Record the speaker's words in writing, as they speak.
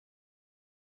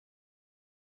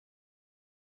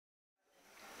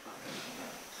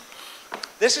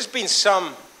This has been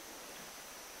some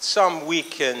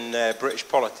week in British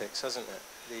politics, hasn't it?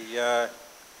 The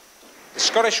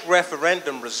Scottish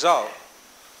referendum result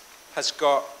has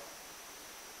got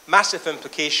massive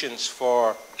implications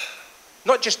for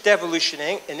not just devolution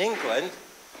in England,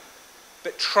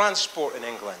 but transport in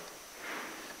England.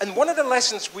 And one of the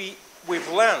lessons we've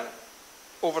learned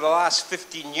over the last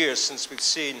 15 years since we've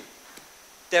seen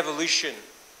devolution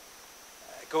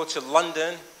go to London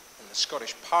and the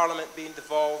Scottish Parliament being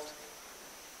devolved,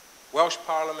 Welsh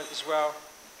Parliament as well,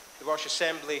 the Welsh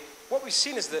Assembly, what we've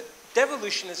seen is that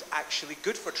devolution is actually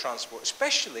good for transport,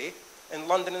 especially in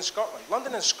London and Scotland.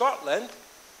 London and Scotland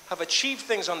have achieved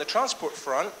things on the transport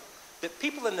front that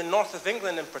people in the north of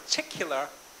England in particular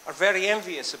are very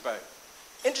envious about.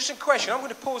 Interesting question, I'm going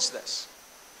to pose this.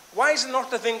 Why is the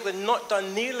north of England not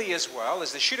done nearly as well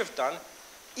as they should have done,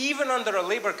 even under a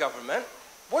Labour government?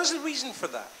 What is the reason for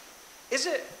that? Is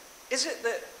it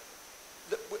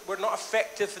that we're not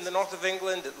effective in the north of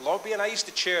England at lobbying? I used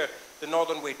to chair the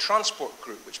Northern Way Transport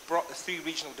Group, which brought the 3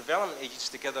 regional development agencies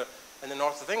together in the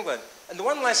north of England. And the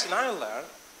one lesson I learned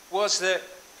was that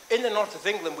in the north of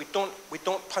England, we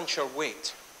don't punch our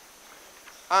weight.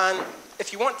 And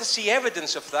if you want to see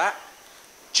evidence of that,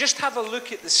 just have a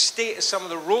look at the state of some of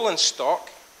the rolling stock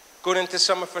going into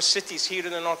some of our cities here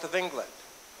in the north of England.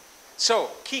 So,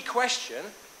 key question,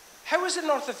 how is the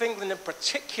north of England in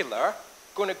particular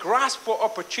going to grasp what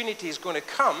opportunity is going to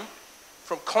come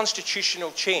from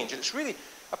constitutional change? And it's really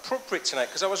appropriate tonight,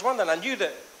 because I was wondering, I knew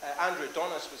that Andrew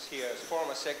Adonis was here as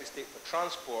former Secretary of State for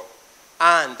Transport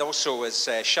and also as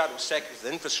Shadow Secretary for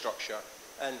Infrastructure.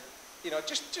 And, you know,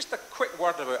 just a quick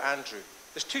word about Andrew.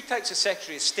 There's 2 types of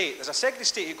Secretary of State. There's a Secretary of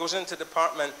State who goes into the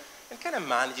department and kind of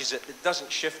manages it, that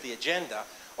doesn't shift the agenda.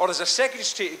 Or there's a Secretary of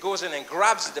State who goes in and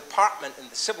grabs the department and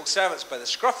the civil servants by the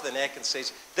scruff of the neck and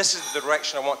says, this is the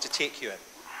direction I want to take you in.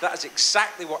 That is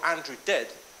exactly what Andrew did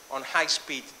on high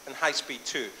speed and high speed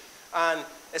 2. And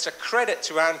it's a credit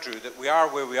to Andrew that we are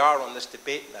where we are on this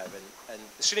debate now. And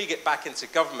the sooner you get back into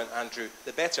government, Andrew,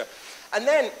 the better. And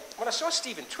then when I saw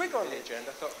Stephen Twigg on the agenda,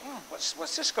 I thought,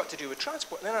 what's this got to do with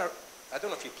transport? And then I don't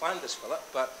know if you planned this, Phillip,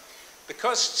 but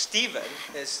because Stephen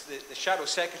is the Shadow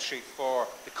Secretary for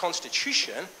the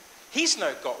Constitution, he's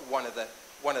now got one of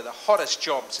the hottest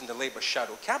jobs in the Labour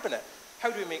Shadow Cabinet. How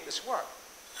do we make this work?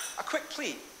 A quick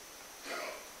plea.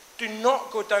 Do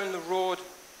not go down the road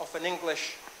of an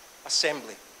English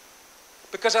assembly.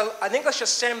 Because an English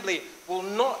assembly will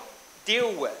not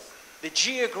deal with the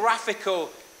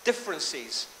geographical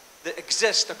differences that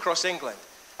exist across England.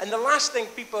 And the last thing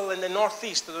people in the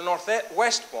northeast or the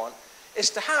northwest want is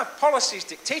to have policies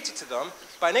dictated to them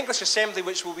by an English assembly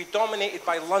which will be dominated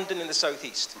by London in the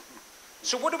southeast.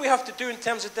 So what do we have to do in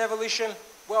terms of devolution?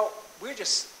 Well, we're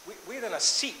in a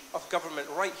seat of government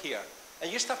right here. And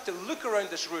you just have to look around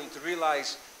this room to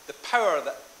realise the power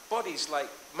that bodies like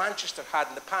Manchester had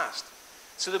in the past.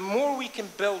 So the more we can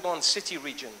build on city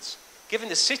regions, given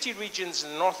the city regions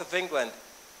in the north of England,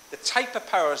 the type of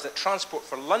powers that Transport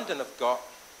for London have got,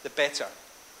 the better.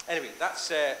 Anyway,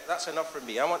 that's enough from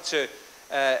me. I want to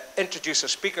introduce our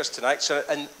speakers tonight.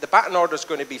 And the baton order is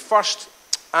going to be first,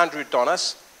 Andrew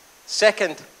Adonis,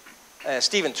 second,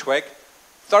 Stephen Twigg,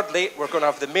 thirdly, we're going to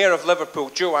have the Mayor of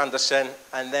Liverpool, Joe Anderson,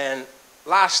 and then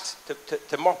last,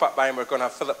 to mop up behind, we're going to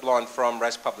have Phillip Blond from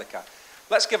ResPublica.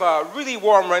 Let's give a really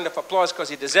warm round of applause, because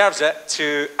he deserves it,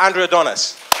 to Andrew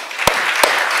Adonis.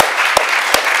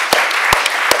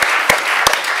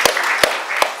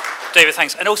 David,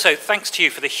 thanks. And also, thanks to you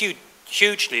for the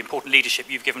hugely important leadership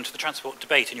you've given to the transport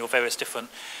debate in your various different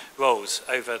roles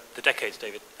over the decades,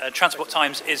 David. Transport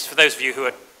Times is, for those of you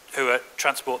who are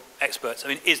transport experts, I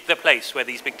mean, is the place where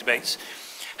these big debates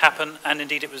happen. And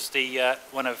indeed, it was the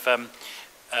one of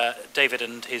David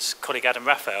and his colleague Adam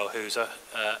Raphael, who's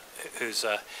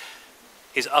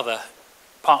his other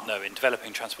partner in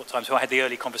developing Transport Times, who I had the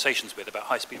early conversations with about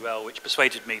high-speed rail, which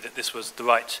persuaded me that this was the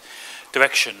right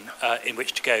direction in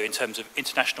which to go in terms of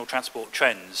international transport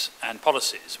trends and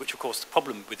policies, which, of course, the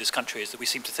problem with this country is that we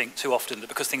seem to think too often that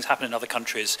because things happen in other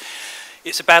countries,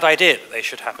 it's a bad idea that they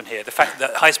should happen here. The fact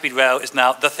that high-speed rail is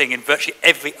now the thing in virtually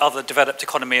every other developed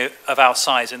economy of our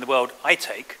size in the world, I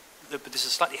take, but this is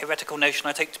a slightly heretical notion,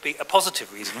 I take to be a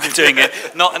positive reason for doing it,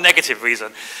 not a negative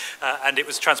reason. And it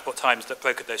was Transport Times that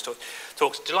brokered those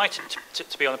talks. Delighted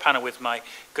to be on the panel with my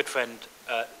good friend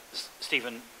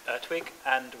Stephen Twigg,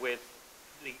 and with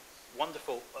the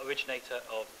wonderful originator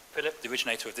of Phillip, the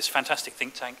originator of this fantastic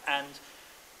think tank, and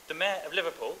the Mayor of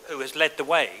Liverpool, who has led the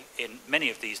way in many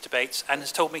of these debates and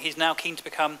has told me he's now keen to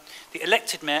become the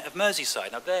elected Mayor of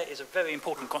Merseyside. Now, there is a very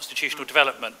important constitutional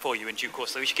development for you in due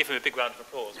course, so we should give him a big round of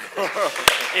applause.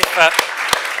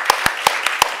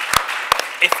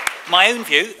 if my own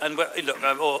view, and look,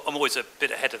 I'm always a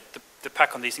bit ahead of the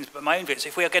pack on these things, but my own view is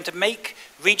if we are going to make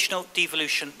regional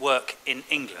devolution work in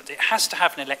England, it has to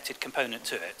have an elected component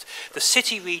to it. The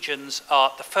city regions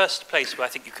are the first place where I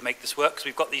think you can make this work, because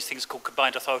we've got these things called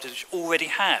combined authorities, which already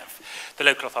have the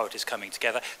local authorities coming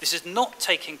together. This is not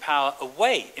taking power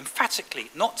away, emphatically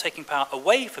not taking power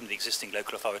away from the existing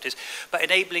local authorities, but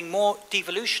enabling more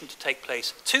devolution to take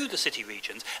place to the city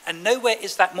regions. And nowhere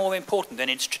is that more important than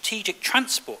in strategic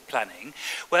transport planning,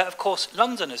 where, of course,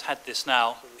 London has had this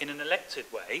now in an elected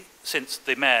way since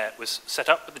the mayor was set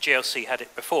up, but the GLC had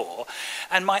it before.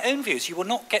 And my own view is you will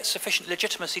not get sufficient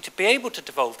legitimacy to be able to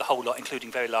devolve the whole lot,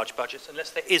 including very large budgets, unless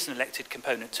there is an elected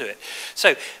component to it.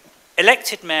 So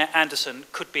elected Mayor Anderson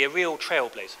could be a real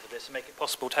trailblazer for this and make it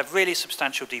possible to have really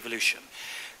substantial devolution.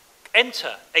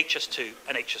 Enter HS2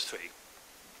 and HS3.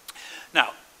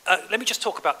 Now, let me just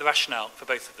talk about the rationale for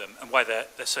both of them and why they're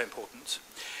so important.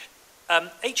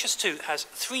 HS2 has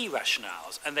three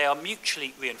rationales, and they are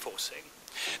mutually reinforcing.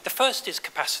 The first is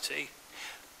capacity.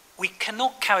 We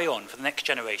cannot carry on for the next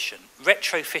generation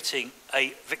retrofitting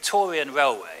a Victorian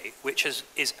railway, which is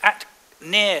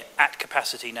near at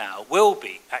capacity now, will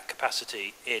be at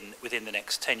capacity within the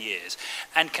next 10 years,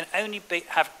 and can only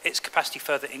have its capacity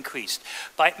further increased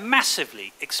by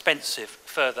massively expensive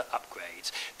further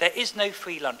upgrades. There is no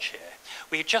free lunch here.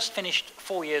 We had just finished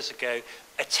 4 years ago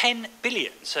a 10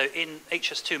 billion, so in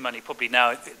HS2 money, probably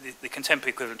now the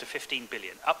contemporary equivalent of 15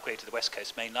 billion, upgrade to the West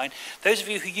Coast Main Line. Those of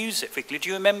you who use it frequently, do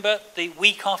you remember the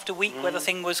week after week where the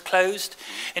thing was closed?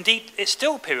 Indeed, it's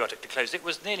still periodically closed. It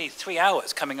was nearly 3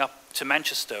 hours coming up to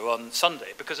Manchester on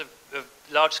Sunday because of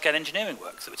large-scale engineering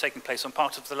works that were taking place on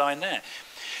part of the line there.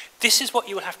 This is what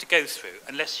you will have to go through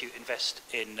unless you invest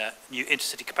in new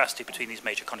intercity capacity between these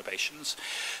major conurbations.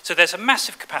 So there's a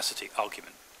massive capacity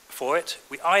argument for it.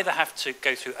 We either have to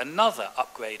go through another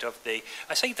upgrade of the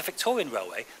Victorian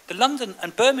Railway. The London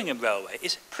and Birmingham Railway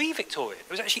is pre-Victorian.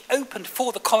 It was actually opened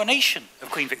for the coronation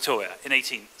of Queen Victoria in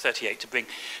 1838 to bring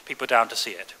people down to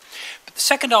see it. But the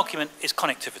second argument is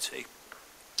connectivity.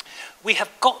 We have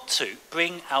got to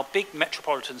bring our big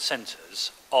metropolitan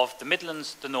centres of the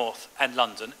Midlands, the North and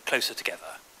London closer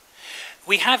together.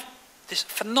 We have this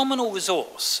phenomenal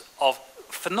resource of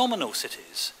phenomenal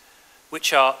cities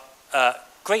which are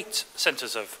great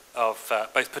centres of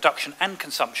both production and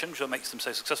consumption, which is what makes them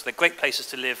so successful. They're great places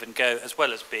to live and go, as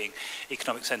well as being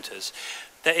economic centres.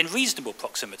 They're in reasonable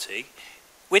proximity.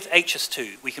 With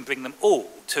HS2, we can bring them all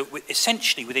to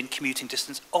essentially within commuting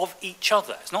distance of each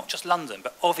other. It's not just London,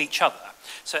 but of each other.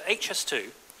 So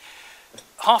HS2,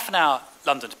 half an hour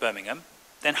London to Birmingham,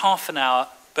 then half an hour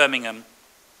Birmingham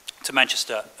to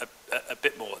Manchester, a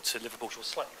bit more to Liverpool, which was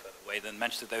slightly further away than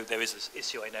Manchester, though there is this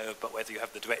issue I know about whether you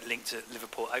have the direct link to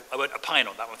Liverpool. I won't opine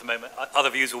on that one at the moment. Other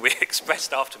views will be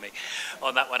expressed after me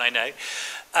on that one, I know.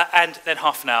 And then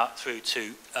half an hour through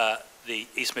to the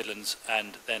East Midlands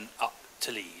and then up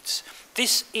to Leeds.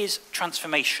 This is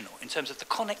transformational in terms of the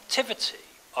connectivity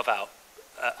of our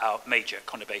major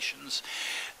conurbations.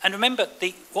 And remember,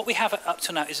 what we have up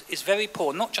to now is very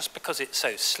poor, not just because it's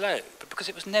so slow, but because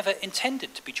it was never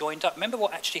intended to be joined up. Remember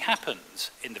what actually happened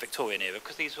in the Victorian era,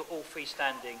 because these were all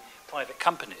freestanding private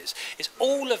companies, is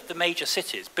all of the major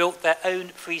cities built their own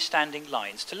freestanding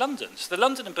lines to London. So the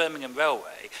London and Birmingham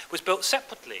Railway was built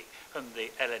separately from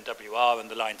the LNWR and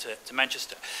the line to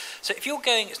Manchester. So if you're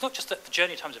going, it's not just that the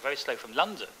journey times are very slow from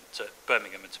London to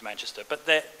Birmingham and to Manchester, but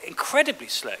they're incredibly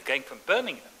slow going from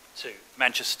Birmingham to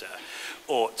Manchester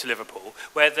or to Liverpool,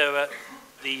 where there are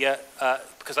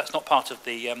because that's not part of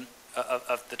the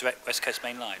direct West Coast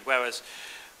Main Line. Whereas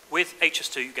with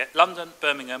HS2, you get London,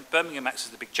 Birmingham. Birmingham acts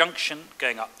as the big junction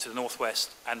going up to the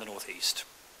northwest and the northeast.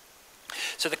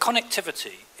 So the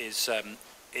connectivity is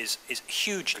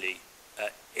hugely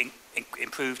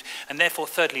improved, and therefore,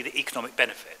 thirdly, the economic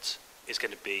benefit is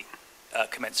going to be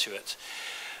commensurate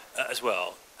as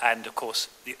well. And of course,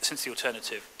 since the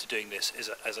alternative to doing this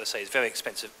is, as I say, is very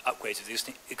expensive upgrades of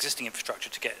the existing infrastructure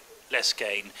to get less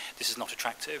gain, this is not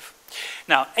attractive.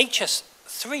 Now,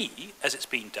 HS3, as it's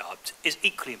been dubbed, is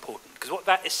equally important, because what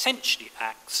that essentially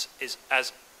acts is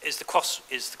the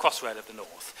crossrail of the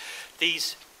north.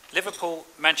 These Liverpool,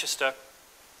 Manchester,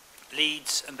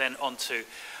 Leeds, and then on to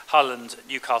Hull and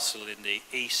Newcastle in the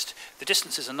east. The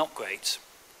distances are not great.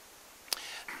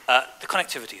 The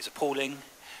connectivity is appalling.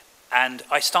 And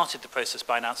I started the process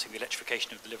by announcing the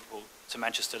electrification of the Liverpool to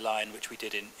Manchester line, which we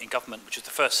did in government, which was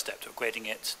the first step to upgrading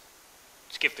it,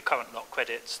 to give the current lot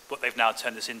credit. What they've now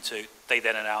turned this into, they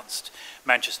then announced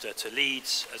Manchester to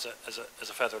Leeds as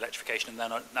a further electrification, and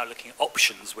then are now looking at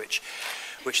options which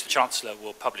the Chancellor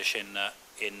will publish in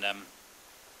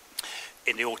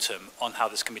in the autumn on how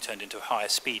this can be turned into a higher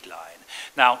speed line.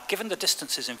 Now, given the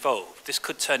distances involved, this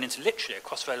could turn into literally a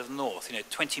cross rail of the north,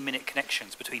 20-minute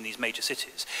connections between these major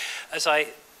cities. As I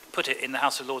put it in the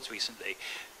House of Lords recently,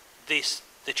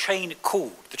 the train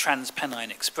called the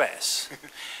Trans-Pennine Express,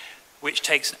 which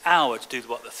takes an hour to do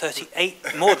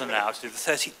more than an hour to do the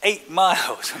 38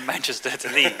 miles from Manchester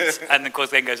to Leeds, and of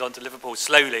course then goes on to Liverpool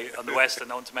slowly on the west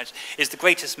and on to Manchester, is the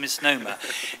greatest misnomer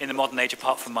in the modern age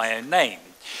apart from my own name.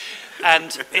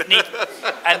 And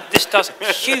this does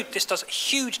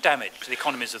huge damage to the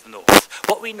economies of the north.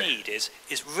 What we need is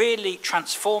really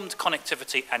transformed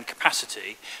connectivity and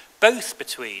capacity, both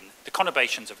between the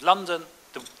conurbations of London,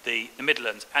 the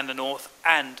Midlands and the north,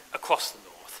 and across the north.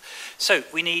 So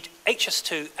we need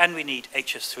HS2 and we need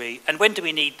HS3. And when do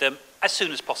we need them? As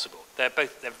soon as possible. They're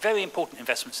very important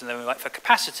investments in their own right. For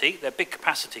capacity, they're big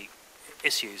capacity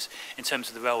issues in terms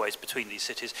of the railways between these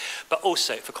cities, but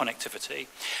also for connectivity.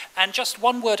 And just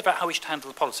one word about how we should handle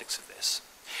the politics of this.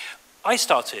 I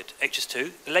started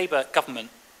HS2. The Labour government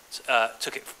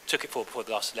took it forward before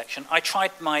the last election. I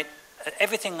tried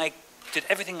everything I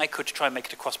could to try and make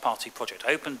it a cross-party project.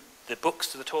 I opened the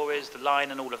books to the Tories, the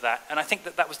line and all of that, and I think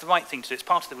that was the right thing to do. It's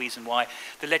part of the reason why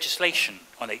the legislation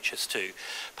on HS2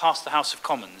 passed the House of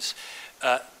Commons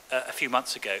a few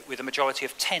months ago with a majority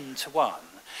of 10-1.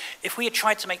 If we had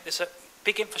tried to make this a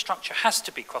big infrastructure, has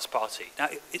to be cross-party. Now,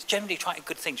 it's generally a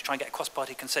good thing to try and get a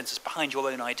cross-party consensus behind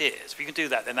your own ideas. If you can do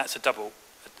that, then that's a double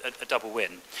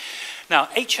win. Now,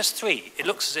 HS3, it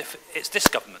looks as if it's this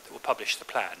government that will publish the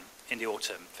plan in the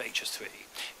autumn for HS3.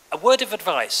 A word of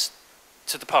advice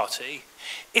to the party: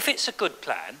 if it's a good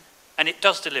plan, and it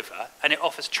does deliver, and it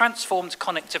offers transformed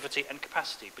connectivity and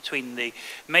capacity between the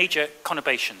major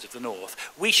conurbations of the north,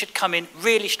 we should come in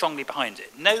really strongly behind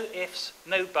it. No ifs,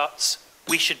 no buts,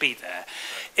 we should be there.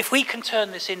 If we can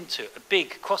turn this into a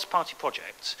big cross-party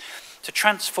project to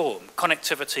transform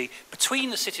connectivity between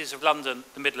the cities of London,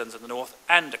 the Midlands and the north,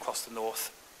 and across the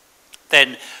north,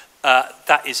 then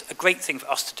that is a great thing for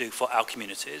us to do for our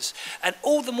communities. And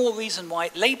all the more reason why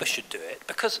Labour should do it,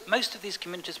 because most of these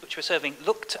communities which we're serving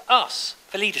look to us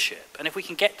for leadership. And if we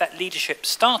can get that leadership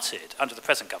started under the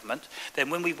present government, then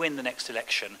when we win the next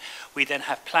election, we then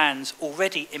have plans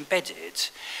already embedded,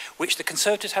 which the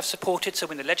Conservatives have supported. So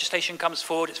when the legislation comes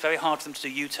forward, it's very hard for them to do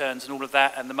U-turns and all of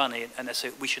that, and the money, and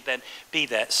so we should then be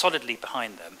there solidly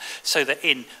behind them, so that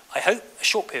in, I hope, a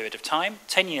short period of time,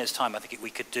 10 years' time, I think we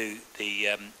could do the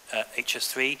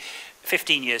HS3,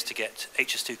 15 years to get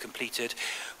HS2 completed.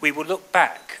 We will look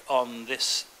back on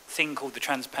this thing called the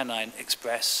Trans-Pennine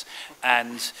Express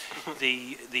and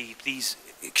these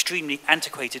extremely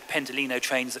antiquated Pendolino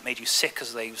trains that made you sick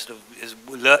as they sort of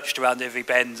lurched around every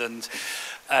bend and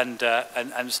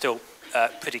still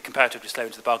pretty comparatively slow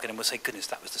into the bargain, and we'll say, goodness,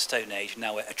 that was the Stone Age.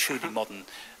 Now we're a truly modern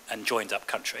and joined up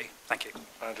country. Thank you.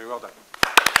 Andrew, well done.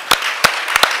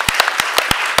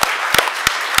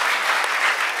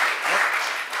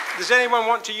 Does anyone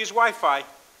want to use Wi-Fi?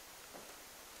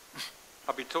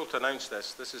 I'll be told to announce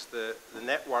this. This is the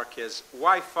network is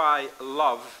Wi-Fi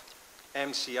Love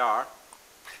MCR,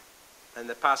 and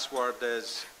the password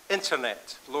is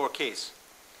internet, lowercase.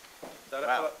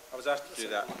 Wow. I was asked to do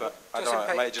that, but I don't know,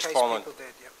 it might have just fallen.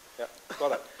 Yeah,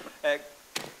 got it.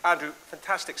 Andrew,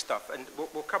 fantastic stuff, and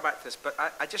we'll come back to this, but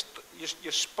I just,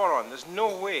 you're spot on. There's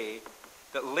no way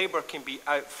that Labour can be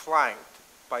outflanked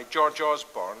by George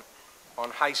Osborne on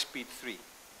High Speed 3.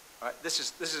 Right? This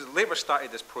is Labour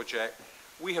started this project.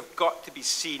 We have got to be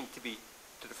seen to be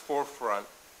to the forefront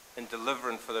in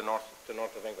delivering for the north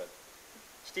of England.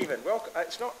 Stephen, welcome.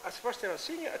 It's the first time I've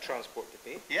seen you at a transport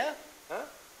debate. Yeah. Huh?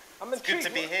 I'm it's good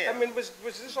to be here. I mean, was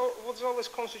all this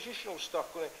constitutional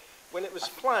stuff going? When it was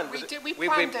planned, we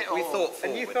planned it all. We thought forward.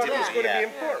 And you thought it was going to be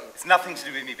important. It's nothing to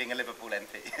do with me being a Liverpool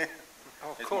MP.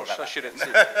 Oh, of course, I should have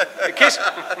said.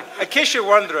 In case you're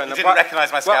wondering, you didn't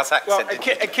recognise my Scouse accent.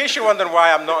 Well, in case you're wondering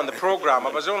why I'm not on the programme,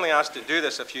 I was only asked to do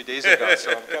this a few days ago,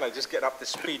 so I'm kind of just getting up to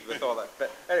speed with all that.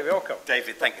 But anyway, welcome,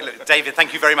 David.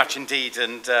 Thank you very much indeed,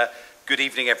 and good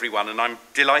evening, everyone. And I'm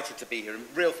delighted to be here. And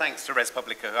real thanks to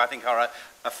ResPublica, who I think are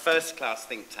a first-class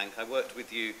think tank. I worked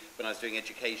with you when I was doing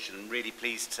education, and really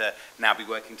pleased to now be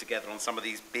working together on some of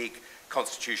these big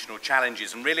constitutional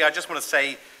challenges. And really, I just want to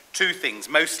say two things,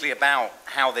 mostly about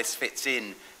how this fits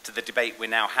in to the debate we're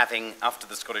now having after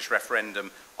the Scottish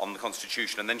referendum on the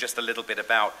Constitution, and then just a little bit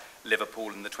about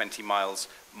Liverpool and the 20 miles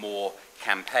more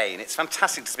campaign. It's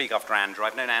fantastic to speak after Andrew.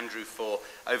 I've known Andrew for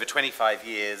over 25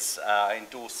 years. I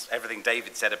endorse everything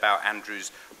David said about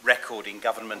Andrew's record in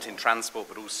government, in transport,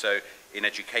 but also in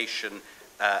education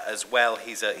as well.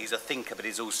 He's a thinker, but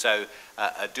he's also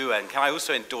a doer. And can I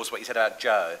also endorse what you said about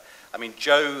Joe? I mean,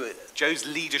 Joe's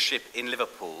leadership in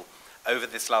Liverpool over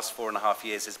this last 4.5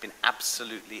 years has been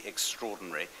absolutely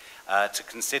extraordinary. To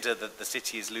consider that the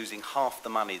city is losing half the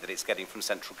money that it's getting from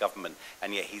central government,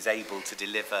 and yet he's able to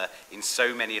deliver in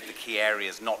so many of the key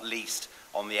areas, not least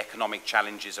on the economic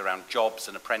challenges around jobs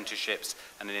and apprenticeships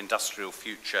and an industrial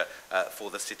future for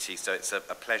the city. So it's a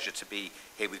pleasure to be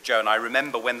here with Joe. And I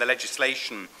remember when the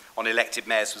legislation on elected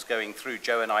mayors was going through,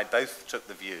 Joe and I both took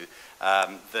the view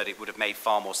that it would have made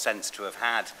far more sense to have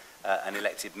had an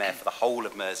elected mayor for the whole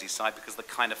of Merseyside, because the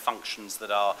kind of functions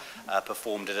that are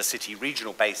performed at a city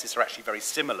regional basis are actually very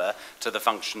similar to the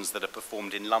functions that are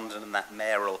performed in London and that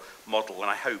mayoral model. And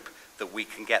I hope that we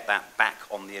can get that back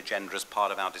on the agenda as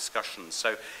part of our discussions.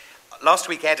 So last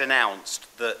week Ed announced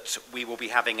that we will be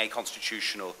having a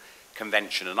constitutional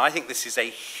convention, and I think this is a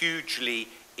hugely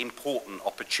important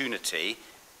opportunity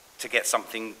to get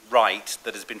something right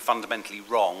that has been fundamentally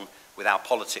wrong with our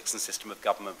politics and system of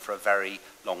government for a very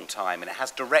long time. And it has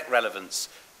direct relevance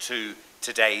to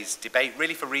today's debate,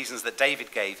 really for reasons that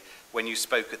David gave when you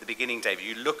spoke at the beginning, David.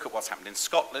 You look at what's happened in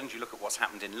Scotland, you look at what's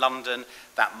happened in London,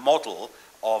 that model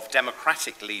of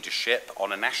democratic leadership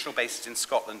on a national basis in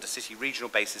Scotland, a city regional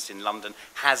basis in London,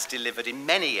 has delivered in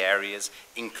many areas,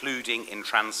 including in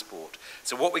transport.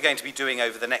 So what we're going to be doing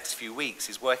over the next few weeks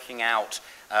is working out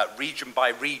region by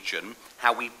region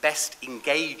how we best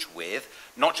engage with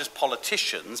not just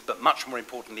politicians, but much more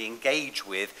importantly engage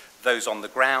with those on the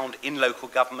ground, in local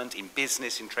government, in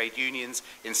business, in trade unions,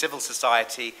 in civil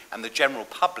society and the general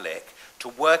public, to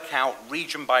work out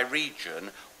region by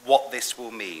region what this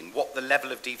will mean, what the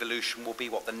level of devolution will be,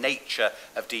 what the nature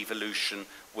of devolution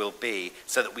will be,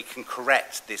 so that we can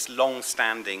correct this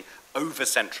long-standing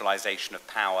over-centralisation of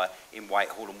power in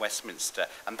Whitehall and Westminster.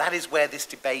 And that is where this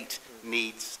debate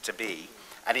needs to be.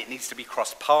 And it needs to be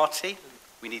cross-party.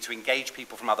 We need to engage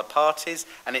people from other parties,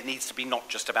 and it needs to be not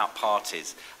just about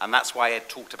parties. And that's why Ed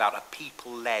talked about a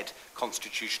people-led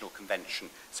constitutional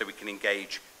convention, so we can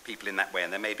engage people in that way.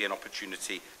 And there may be an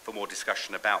opportunity for more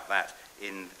discussion about that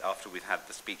after we've had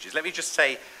the speeches. Let me just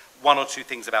say one or two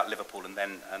things about Liverpool, and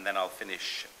then I'll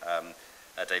finish,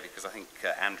 David, because I think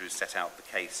Andrew set out the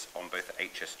case on both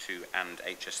HS2 and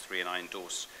HS3, and I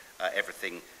endorse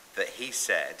everything that he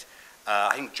said.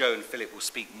 I think Joe and Phillip will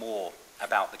speak more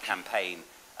about the campaign,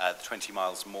 the 20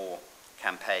 Miles More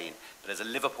campaign. But as a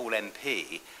Liverpool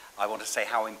MP, I want to say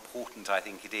how important I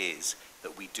think it is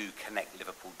that we do connect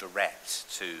Liverpool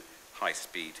direct to High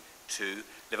Speed 2.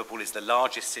 Liverpool is the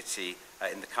largest city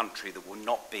in the country that will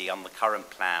not be, on the current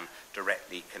plan,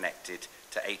 directly connected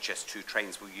to HS2.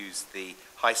 Trains will use the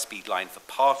high-speed line for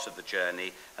part of the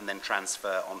journey and then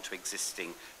transfer onto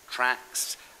existing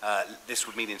tracks. This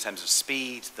would mean, in terms of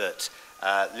speed, that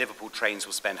Liverpool trains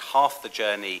will spend half the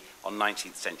journey on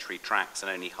 19th century tracks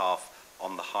and only half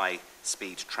on the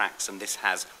high-speed tracks, and this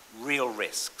has real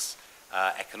risks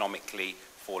economically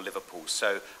for Liverpool.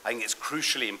 So I think it's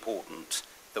crucially important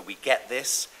that we get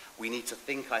this. We need to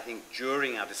think, I think,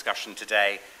 during our discussion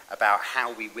today about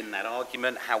how we win that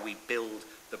argument, how we build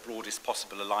the broadest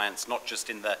possible alliance, not just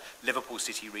in the Liverpool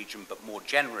city region, but more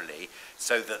generally,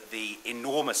 so that the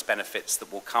enormous benefits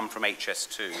that will come from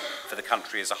HS2 for the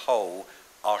country as a whole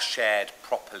are shared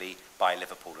properly by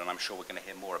Liverpool. And I'm sure we're going to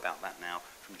hear more about that now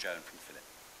from Joe and from Phillip.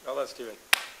 Well, let's do it.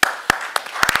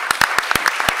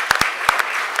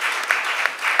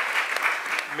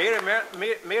 Mayor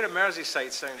of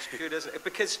Merseyside sounds good, isn't it?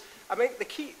 Because, I mean, the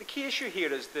key issue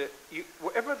here is that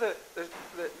whatever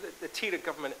the tier of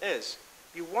government is,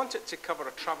 you want it to cover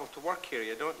a travel to work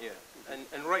area, don't you?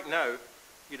 And right now,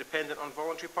 you're dependent on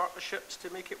voluntary partnerships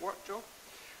to make it work, Joe?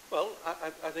 Well,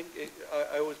 I think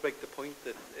I always make the point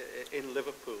that in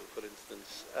Liverpool, for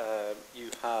instance, you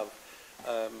have,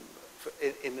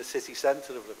 in the city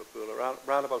centre of Liverpool,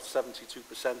 around about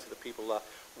 72% of the people that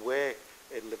work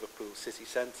in Liverpool city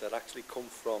centre actually come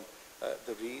from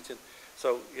the region.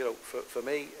 So, you know, for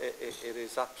me, it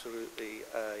is absolutely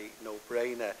a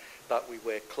no-brainer that we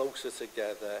work closer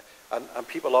together. And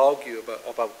people argue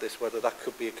about this, whether that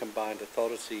could be a combined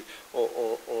authority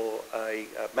or a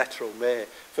metro mayor.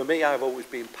 For me, I've always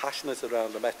been passionate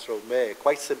around the metro mayor,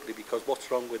 quite simply because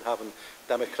what's wrong with having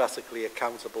democratically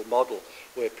accountable model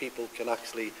where people can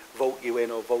actually vote you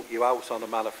in or vote you out on a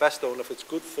manifesto? And if it's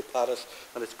good for Paris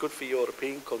and it's good for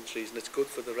European countries and it's good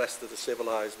for the rest of the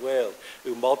civilised world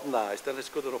who modernise, then it's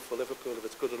good enough for Liverpool. If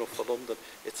it's good enough for London,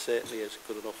 it certainly is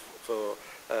good enough for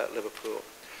Liverpool.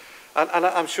 And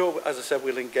I'm sure, as I said,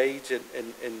 we'll engage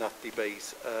in that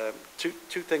debate.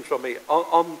 Two things from me.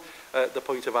 On the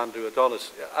point of Andrew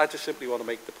Adonis, I just simply want to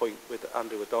make the point with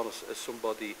Andrew Adonis as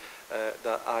somebody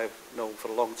that I've known for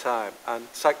a long time. And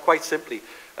quite simply,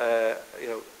 you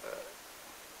know,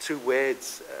 two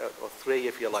words, or three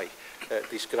if you like,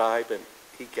 describe him.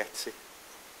 He gets it.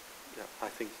 You know, I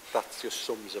think that just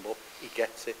sums him up. He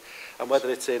gets it. And whether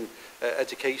it's in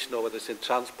education or whether it's in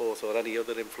transport or any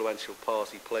other influential part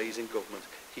he plays in government,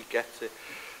 he gets it.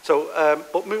 So,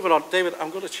 but moving on, David, I'm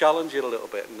going to challenge you a little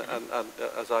bit, and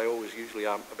as I always usually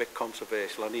am, a bit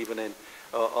controversial, and even in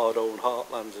our own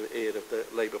heartlands here of the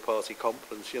Labour Party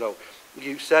conference, you know,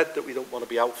 you said that we don't want to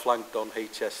be outflanked on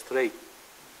HS3,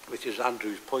 which is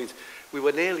Andrew's point. We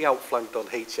were nearly outflanked on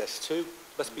HS2.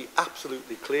 Let's be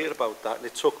absolutely clear about that. And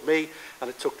it took me and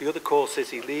it took the other core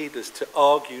city leaders to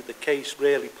argue the case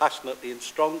really passionately and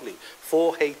strongly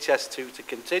for HS2 to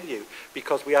continue,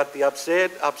 because we had the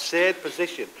absurd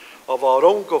position of our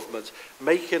own government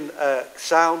making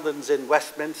soundings in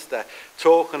Westminster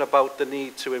talking about the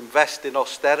need to invest in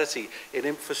austerity, in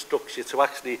infrastructure to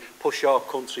actually push our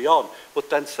country on, but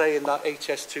then saying that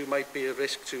HS2 might be a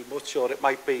risk too much or it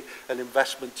might be an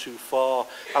investment too far,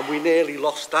 and we nearly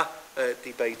lost that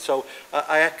debate. So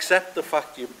I accept the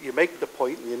fact you make the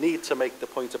point, and you need to make the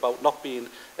point about not being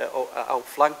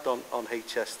outflanked on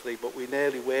HS3, but we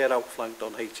nearly were outflanked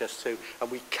on HS2,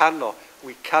 and we cannot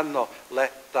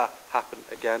let that happen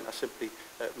again. I simply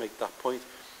make that point.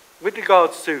 With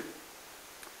regards to,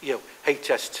 you know,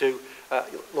 HS2,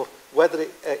 look, whether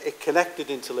it connected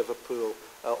into Liverpool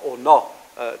or not,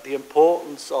 the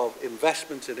importance of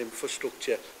investment in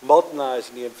infrastructure,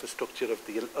 modernising the infrastructure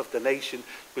of the nation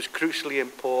was crucially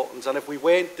important. And if we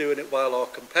weren't doing it while our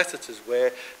competitors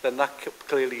were, then that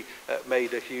clearly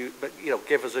made a huge, you know,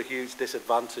 give us a huge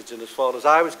disadvantage. And as far as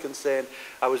I was concerned,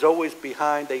 I was always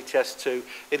behind HS2,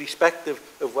 irrespective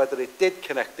of whether it did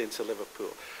connect into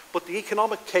Liverpool. But the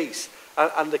economic case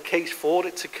and the case for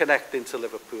it to connect into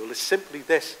Liverpool is simply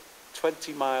this: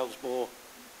 20 miles more.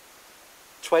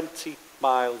 20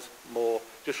 miles more.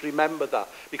 Just remember that,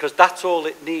 because that's all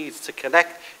it needs to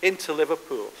connect into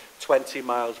Liverpool, 20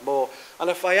 miles more.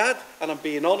 And if I had, and I'm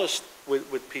being honest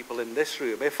with people in this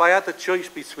room, if I had the choice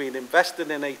between investing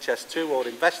in HS2 or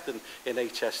investing in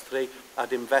HS3,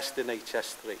 I'd invest in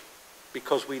HS3.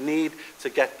 Because we need to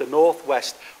get the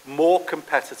Northwest more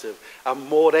competitive and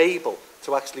more able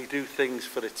to actually do things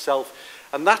for itself.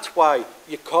 And that's why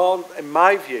you can't, in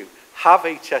my view, have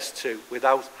HS2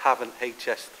 without having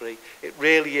HS3. It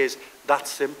really is that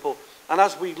simple. And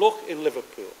as we look in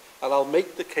Liverpool, and I'll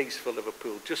make the case for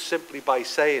Liverpool just simply by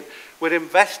saying we're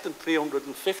investing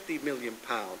 £350 million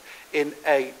in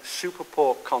a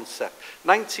superport concept.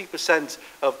 90%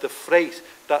 of the freight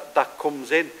that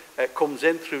comes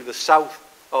in through the south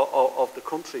of the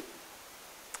country.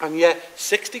 And yet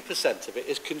 60% of it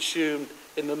is consumed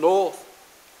in the north,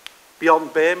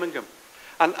 beyond Birmingham.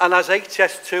 And as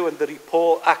HS2 and the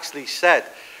report actually said,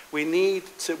 we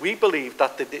believe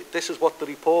that, this is what the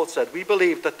report said, we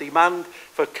believe that demand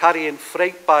for carrying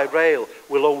freight by rail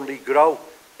will only grow.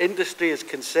 Industry is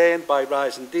concerned by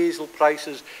rising diesel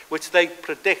prices, which they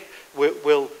predict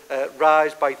will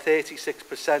rise by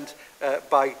 36%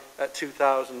 by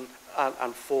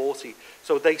 2040.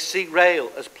 So they see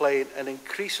rail as playing an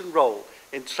increasing role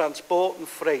in transport and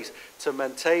freight to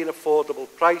maintain affordable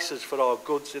prices for our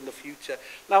goods in the future.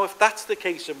 Now, if that's the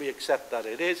case, and we accept that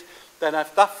it is, then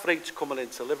if that freight's coming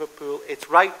into Liverpool, it's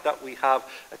right that we have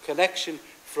a connection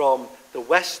from the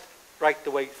west right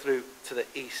the way through to the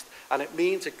east. And it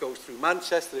means it goes through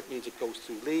Manchester, it means it goes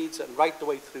through Leeds, and right the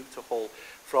way through to Hull,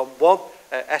 from one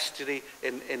estuary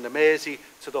in the Mersey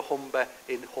to the Humber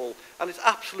in Hull. And it's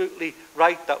absolutely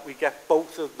right that we get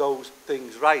both of those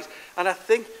things right. And I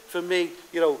think, for me,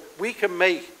 you know, we can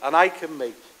make, and I can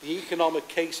make, the economic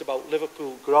case about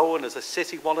Liverpool growing as a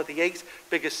city, one of the 8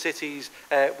 biggest cities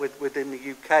within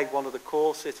the UK, one of the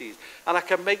core cities. And I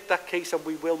can make that case, and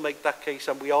we will make that case,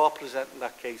 and we are presenting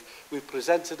that case. We've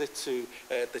presented it to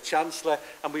the Chancellor,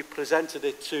 and we've presented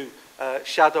it to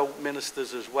shadow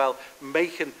ministers as well,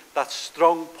 making that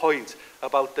strong point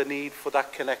about the need for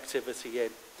that connectivity in.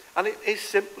 And it is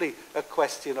simply a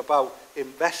question about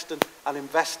investing and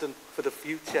investing for the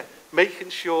future, making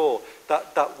sure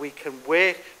that we can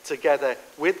work together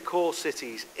with core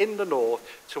cities in the north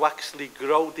to actually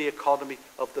grow the economy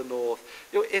of the north.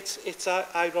 You know, it's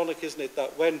ironic, isn't it,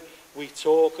 that when we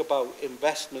talk about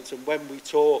investments and when we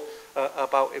talk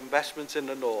about investments in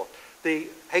the north, the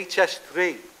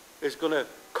HS3 is going to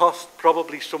cost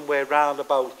probably somewhere around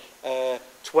about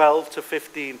 12 to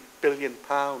 15 billion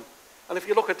pounds. And if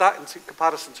you look at that in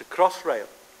comparison to Crossrail,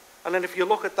 And then if you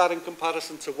look at that in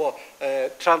comparison to what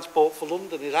Transport for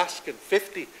London is asking,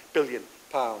 £50 billion,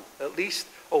 at least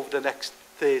over the next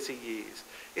 30 years,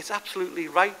 it's absolutely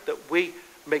right that we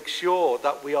make sure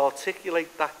that we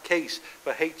articulate that case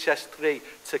for HS3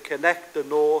 to connect the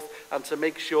north and to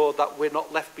make sure that we're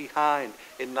not left behind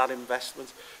in that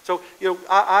investment. So, you know,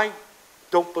 I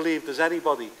don't believe there's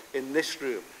anybody in this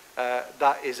room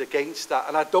that is against that.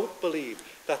 And I don't believe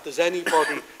that there's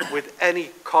anybody with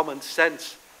any common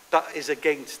sense that is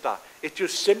against that. It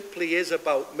just simply is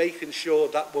about making sure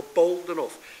that we're bold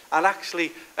enough and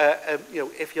actually, you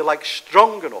know, if you like,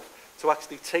 strong enough to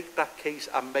actually take that case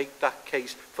and make that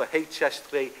case for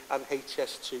HS3 and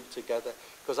HS2 together.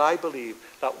 Because I believe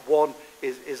that one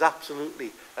is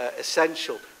absolutely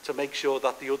essential to make sure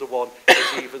that the other one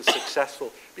is even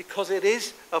successful. Because it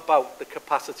is about the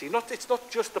capacity. It's not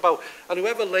just about, and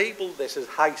whoever labelled this as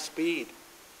high speed,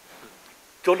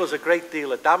 done us a great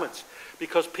deal of damage.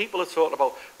 Because people are talking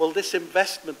about, well, this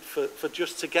investment for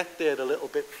just to get there a little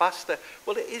bit faster.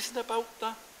 Well, it isn't about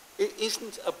that. It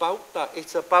isn't about that.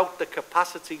 It's about the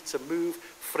capacity to move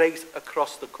freight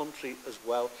across the country as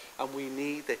well, and we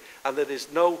need it. And there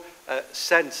is no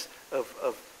sense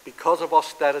of, because of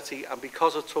austerity and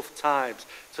because of tough times,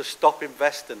 to stop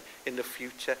investing in the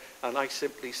future. And I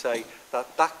simply say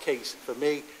that that case, for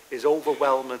me, is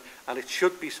overwhelming, and it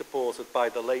should be supported by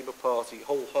the Labour Party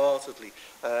wholeheartedly.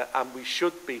 And we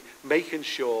should be making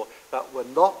sure that we're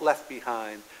not left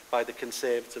behind by the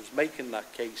Conservatives making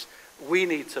that case. We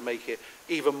need to make it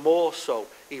even more so,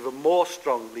 even more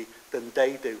strongly than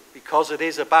they do, because it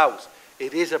is about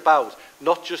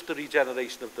not just the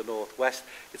regeneration of the North West,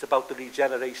 it's about the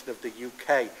regeneration of the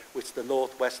UK, which the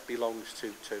North West belongs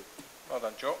to too. Well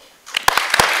done, Joe.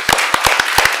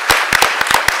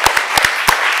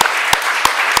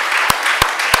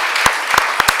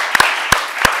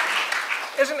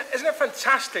 Isn't it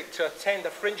fantastic to attend a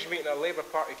Fringe meeting at a Labour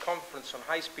Party conference on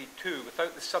High Speed 2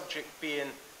 without the subject being,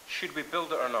 should we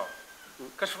build it or not?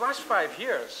 Because for the last 5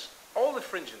 years, all the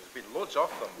Fringes, there's been loads of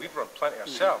them, we've run plenty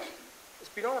ourselves, it's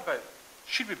been all about,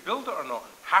 should we build it or not?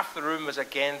 Half the room was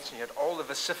against, and you had all the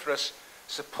vociferous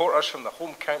supporters from the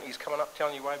home counties coming up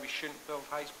telling you why we shouldn't build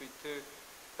High Speed 2.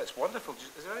 It's wonderful.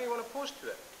 Is there anyone opposed to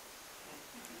it?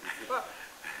 Well,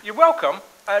 you're welcome,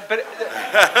 but you're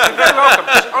very welcome.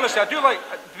 Because honestly, I do like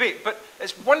a debate, but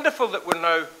it's wonderful that we're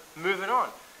now moving on.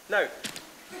 Now,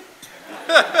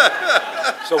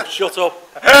 so shut up.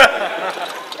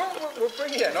 we'll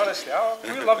bring you in, honestly.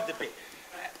 We love debate.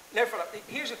 Now,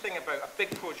 here's the thing about a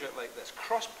big project like this.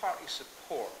 Cross-party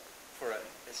support for it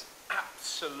is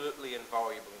absolutely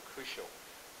invaluable and crucial.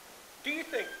 Do you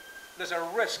think there's a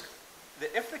risk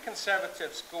that if the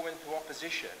Conservatives go into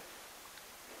opposition,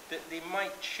 that they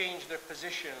might change their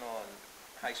position on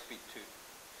High Speed 2?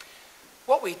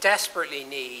 What we desperately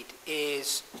need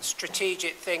is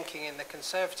strategic thinking in the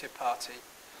Conservative Party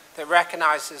that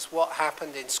recognises what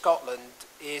happened in Scotland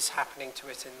is happening to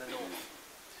it in the north.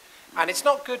 And it's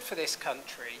not good for this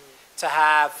country to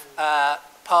have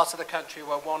part of the country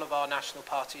where one of our national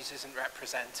parties isn't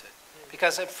represented.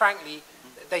 Because frankly,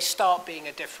 they start being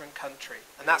a different country,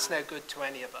 and that's no good to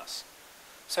any of us.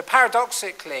 So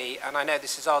paradoxically, and I know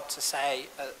this is odd to say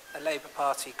at a Labour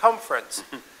Party conference,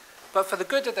 but for the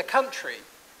good of the country,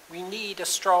 we need a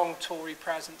strong Tory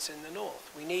presence in the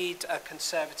north. We need a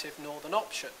Conservative northern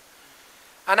option.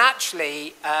 And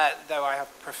actually, though I have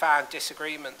profound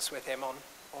disagreements with him on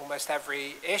almost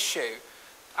every issue,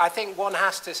 I think one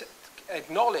has to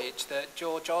acknowledge that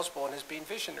George Osborne has been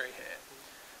visionary here.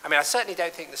 I mean, I certainly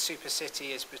don't think the super city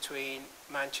is between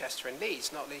Manchester and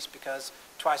Leeds, not least because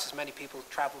twice as many people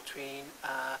travel between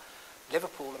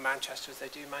Liverpool and Manchester as they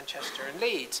do Manchester and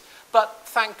Leeds. But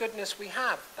thank goodness we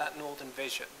have that northern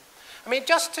vision. I mean,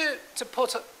 just to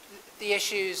put the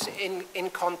issues in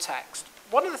context,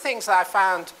 one of the things that I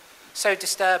found so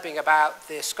disturbing about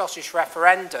the Scottish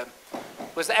referendum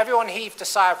was that everyone heaved a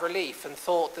sigh of relief and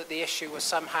thought that the issue was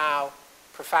somehow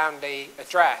profoundly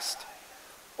addressed.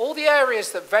 All the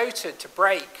areas that voted to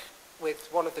break with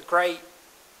one of the great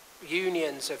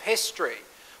unions of history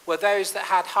were those that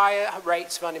had higher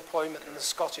rates of unemployment than the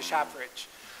Scottish average,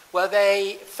 where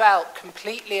they felt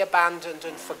completely abandoned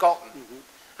and forgotten.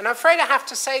 And I'm afraid I have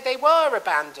to say they were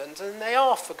abandoned and they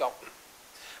are forgotten.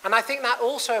 And I think that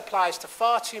also applies to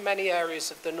far too many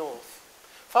areas of the north.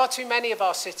 Far too many of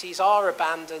our cities are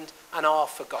abandoned and are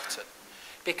forgotten.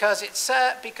 Because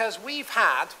we've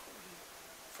had,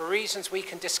 for reasons we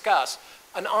can discuss,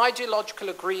 an ideological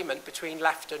agreement between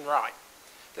left and right.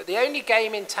 That the only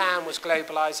game in town was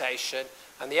globalisation,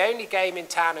 and the only game in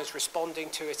town is responding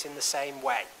to it in the same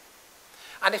way.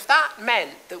 And if that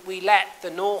meant that we let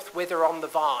the north wither on the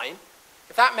vine,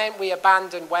 If that meant we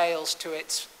abandon Wales to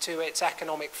its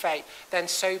economic fate, then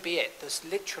so be it. There's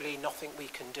literally nothing we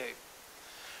can do.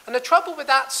 And the trouble with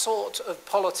that sort of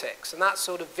politics and that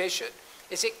sort of vision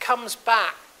is it comes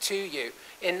back to you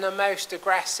in the most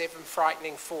aggressive and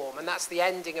frightening form, and that's the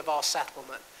ending of our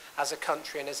settlement as a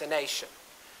country and as a nation.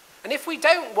 And if we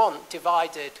don't want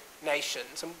divided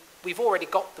nations, and we've already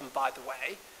got them, by the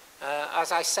way,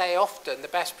 as I say often, the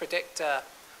best predictor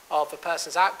of a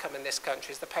person's outcome in this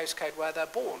country is the postcode where they're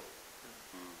born,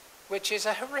 which is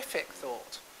a horrific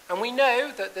thought. And we know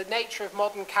that the nature of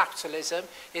modern capitalism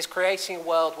is creating a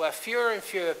world where fewer and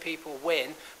fewer people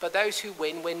win, but those who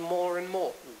win, win more and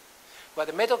more. Where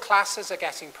the middle classes are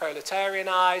getting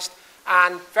proletarianized,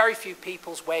 and very few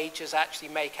people's wages actually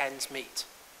make ends meet.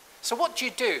 So what do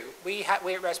you do? We at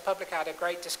ResPublica had a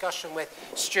great discussion with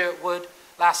Stuart Wood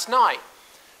last night.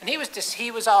 And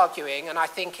he was arguing, and I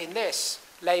think in this,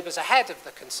 Labour's ahead of the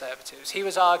Conservatives. He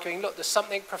was arguing, look, there's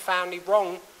something profoundly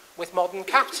wrong with modern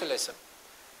capitalism.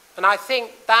 And I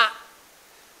think that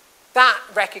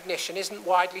recognition isn't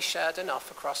widely shared enough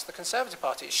across the Conservative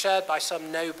Party. It's shared by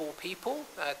some noble people,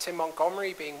 Tim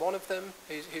Montgomery being one of them,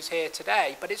 who's here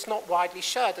today, but it's not widely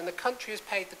shared, and the country has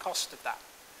paid the cost of that.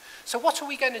 So what are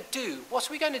we going to do? What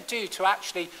are we going to do to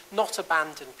actually not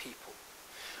abandon people?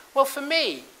 Well, for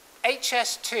me,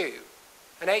 HS2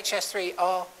 and HS3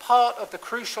 are part of the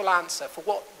crucial answer for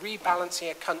what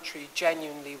rebalancing a country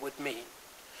genuinely would mean.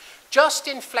 Just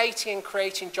inflating and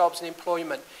creating jobs and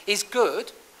employment is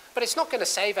good, but it's not going to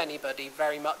save anybody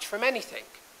very much from anything.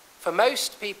 For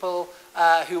most people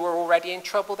who are already in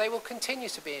trouble, they will continue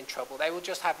to be in trouble. They will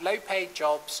just have low-paid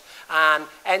jobs and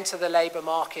enter the labour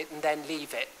market and then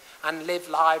leave it and live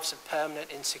lives of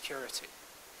permanent insecurity.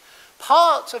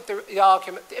 Part of the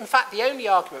argument, in fact, the only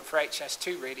argument for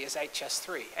HS2 really is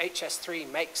HS3. HS3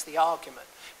 makes the argument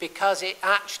because it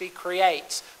actually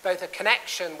creates both a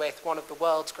connection with one of the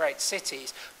world's great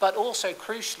cities, but also,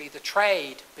 crucially, the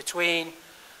trade between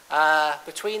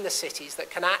the cities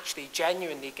that can actually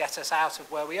genuinely get us out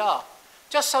of where we are.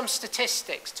 Just some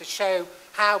statistics to show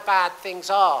how bad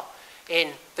things are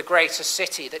in the greatest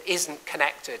city that isn't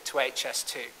connected to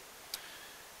HS2.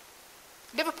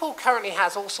 Liverpool currently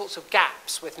has all sorts of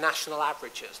gaps with national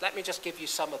averages. Let me just give you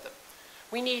some of them.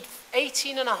 We need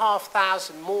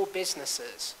 18,500 more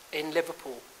businesses in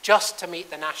Liverpool just to meet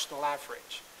the national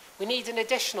average. We need an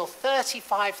additional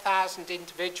 35,000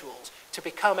 individuals to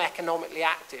become economically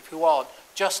active who aren't,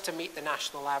 just to meet the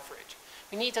national average.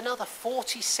 We need another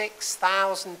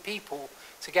 46,000 people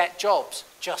to get jobs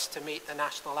just to meet the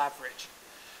national average.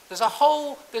 There's a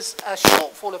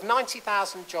shortfall of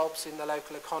 90,000 jobs in the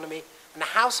local economy, and the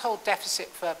household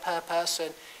deficit per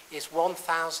person is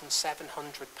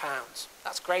 £1,700.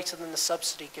 That's greater than the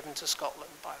subsidy given to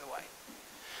Scotland, by the way.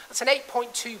 That's an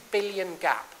 8.2 billion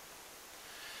gap.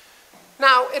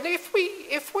 Now, and if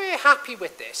we're happy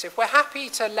with this, if we're happy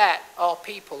to let our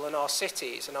people and our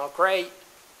cities and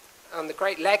the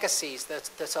great legacies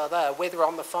that are there wither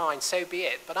on the vine, so be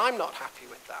it. But I'm not happy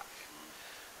with that.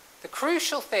 The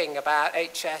crucial thing about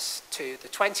HS2, the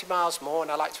 20 miles more,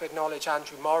 and I'd like to acknowledge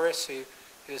Andrew Morris, who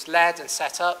has led and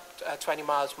set up 20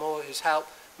 miles more, who's helped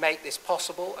make this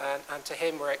possible, and to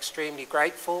him we're extremely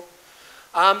grateful.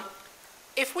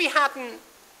 If we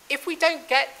don't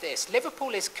get this,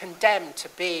 Liverpool is condemned to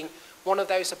being one of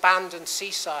those abandoned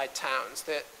seaside towns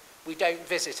that we don't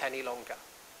visit any longer.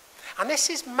 And this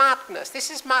is madness. This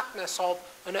is madness of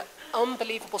an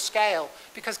unbelievable scale,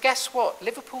 because guess what?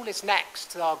 Liverpool is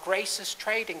next to our greatest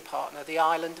trading partner, the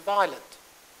island of Ireland,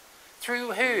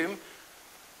 through whom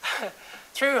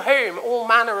all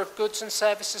manner of goods and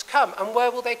services come. And where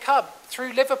will they come?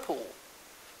 Through Liverpool.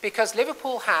 Because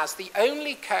Liverpool has the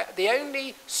only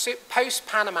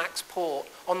post-Panamax port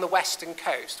on the western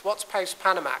coast. What's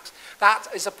post-Panamax? That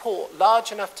is a port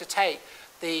large enough to take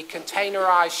the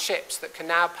containerized ships that can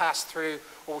now pass through,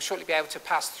 or will shortly be able to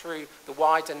pass through, the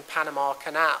widened Panama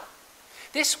Canal.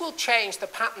 This will change the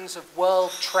patterns of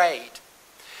world trade.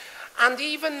 And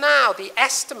even now, the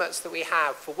estimates that we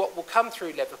have for what will come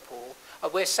through Liverpool,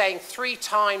 we're saying 3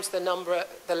 times the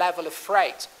level of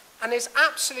freight. And there's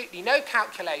absolutely no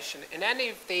calculation in any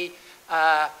of the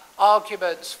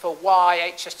arguments for why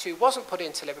HS2 wasn't put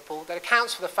into Liverpool that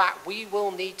accounts for the fact we will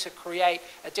need to create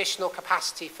additional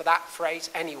capacity for that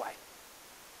freight anyway.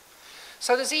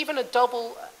 So there's even a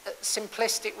double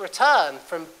simplistic return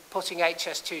from putting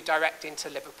HS2 direct into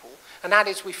Liverpool, and that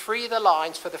is we free the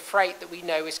lines for the freight that we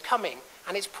know is coming,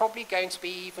 and it's probably going to be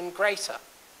even greater.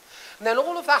 And then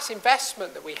all of that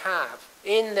investment that we have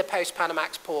in the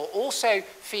post-Panamax port also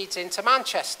feeds into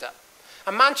Manchester.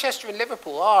 And Manchester and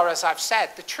Liverpool are, as I've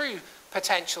said, the true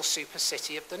potential super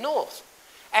city of the north.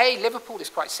 Liverpool is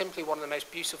quite simply one of the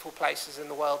most beautiful places in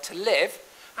the world to live,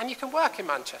 and you can work in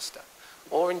Manchester,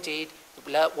 or indeed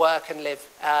live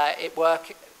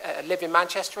in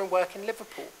Manchester and work in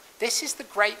Liverpool. This is the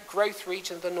great growth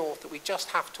region of the north that we just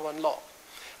have to unlock.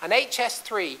 And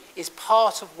HS3 is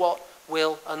part of what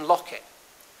will unlock it.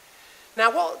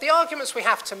 Now, what the arguments we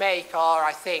have to make are,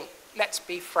 I think, let's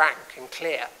be frank and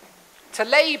clear. To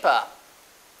Labour,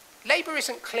 Labour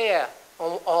isn't clear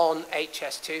on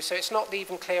HS2, so it's not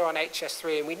even clear on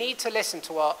HS3, and we need to listen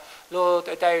to what Lord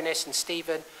Adonis and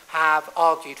Stephen have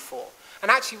argued for. And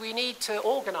actually, we need to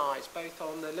organise, both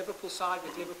on the Liverpool side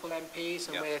with Liverpool MPs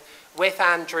and with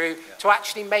Andrew, to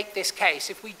actually make this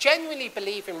case. If we genuinely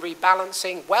believe in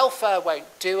rebalancing, welfare won't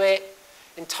do it,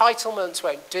 entitlements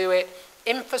won't do it,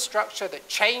 infrastructure that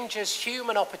changes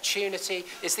human opportunity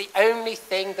is the only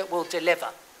thing that will deliver.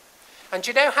 And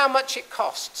do you know how much it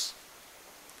costs?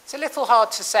 It's a little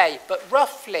hard to say, but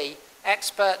roughly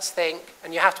experts think,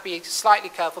 and you have to be slightly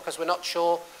careful because we're not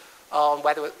sure on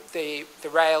whether the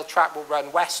rail track will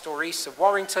run west or east of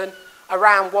Warrington,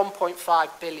 around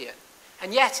 1.5 billion.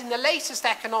 And yet in the latest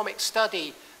economic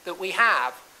study that we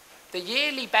have, the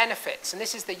yearly benefits, and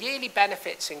this is the yearly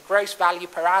benefits in gross value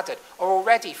per added, are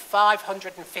already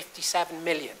 557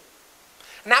 million.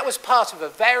 And that was part of a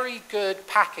very good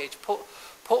package put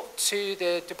to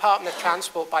the Department of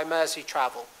Transport by Mersey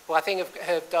Travel, who I think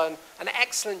have done an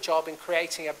excellent job in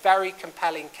creating a very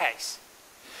compelling case.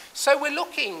 So we're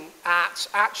looking at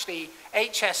actually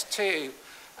HS2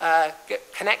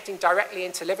 connecting directly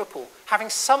into Liverpool, having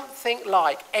something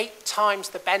like 8 times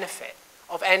the benefit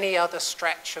of any other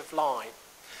stretch of line.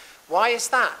 Why is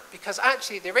that? Because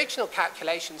actually the original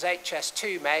calculations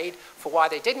HS2 made for why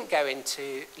they didn't go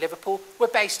into Liverpool were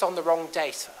based on the wrong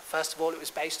data. First of all, it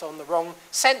was based on the wrong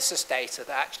census data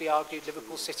that actually argued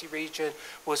Liverpool city region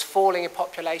was falling in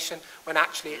population when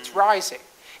actually it's rising.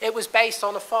 It was based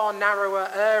on a far narrower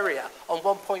area, on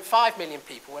 1.5 million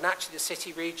people, when actually the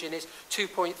city region is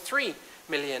 2.3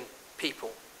 million people.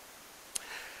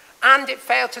 And it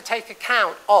failed to take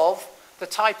account of the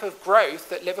type of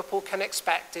growth that Liverpool can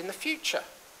expect in the future.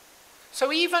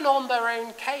 So even on their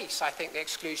own case, I think the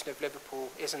exclusion of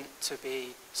Liverpool isn't to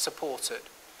be supported.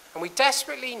 And we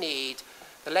desperately need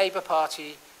the Labour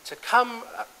Party to come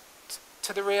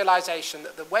to the realisation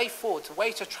that the way forward, the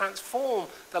way to transform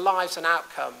the lives and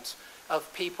outcomes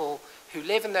of people who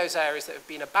live in those areas that have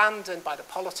been abandoned by the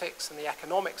politics and the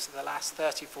economics of the last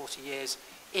 30, 40 years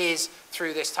is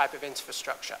through this type of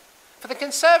infrastructure. For the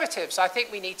Conservatives, I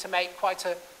think we need to make quite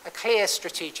a clear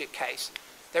strategic case.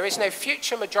 There is no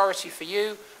future majority for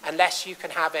you unless you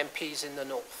can have MPs in the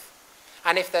north.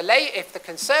 And if the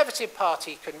Conservative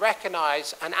Party can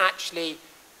recognise and actually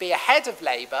be ahead of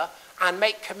Labour and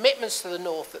make commitments to the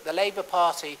north that the Labour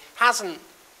Party hasn't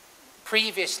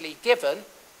previously given,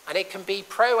 and it can be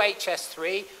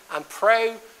pro-HS3 and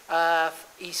pro the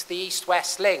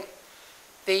east-west link,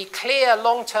 the clear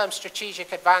long-term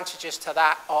strategic advantages to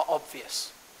that are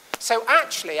obvious. So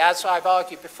actually, as I've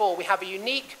argued before, we have a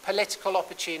unique political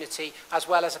opportunity as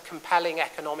well as a compelling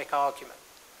economic argument.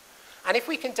 And if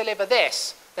we can deliver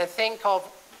this, then think of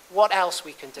what else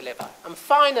we can deliver. And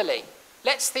finally,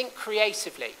 let's think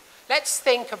creatively. Let's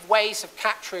think of ways of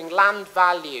capturing land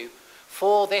value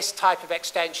for this type of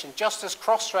extension, just as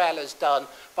Crossrail has done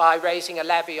by raising a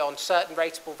levy on certain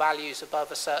rateable values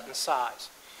above a certain size.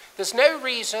 There's no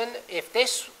reason, if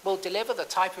this will deliver the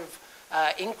type of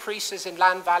increases in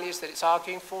land values that it's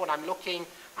arguing for, and I'm looking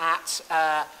at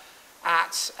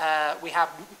we have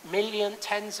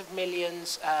tens of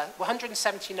millions,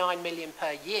 179 million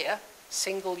per year,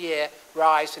 single year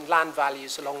rise in land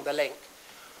values along the link.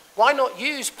 Why not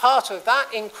use part of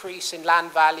that increase in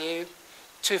land value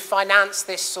to finance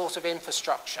this sort of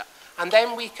infrastructure? And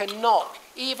then we can knock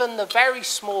even the very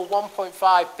small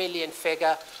 1.5 billion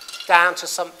figure down to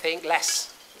something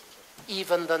less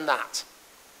even than that.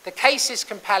 The case is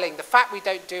compelling. The fact we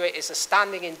don't do it is a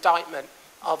standing indictment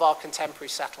of our contemporary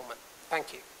settlement.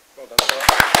 Thank you. Well done,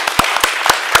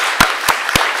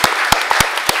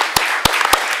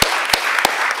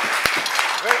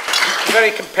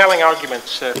 very compelling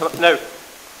arguments, Phillip. Now,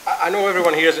 I know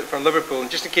everyone hears it from Liverpool, and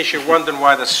just in case you're wondering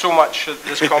why there's so much at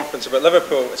this conference about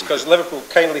Liverpool, it's because Liverpool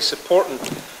kindly supporting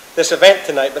this event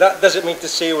tonight, but that doesn't mean to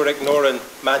say we're ignoring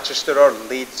Manchester or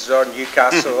Leeds or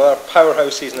Newcastle or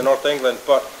powerhouses in the North England,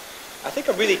 but I think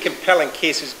a really compelling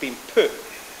case has been put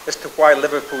as to why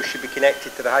Liverpool should be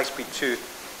connected to the High-Speed 2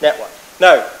 network.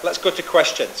 Now, let's go to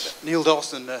questions. Neil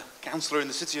Dawson, councillor in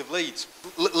the city of Leeds.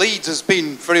 Leeds has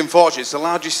been very unfortunate. It's the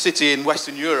largest city in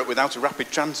Western Europe without a rapid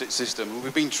transit system.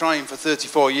 We've been trying for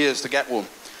 34 years to get one.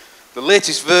 The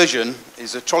latest version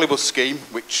is a trolleybus scheme,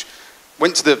 which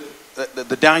went to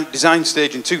the design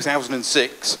stage in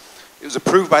 2006. It was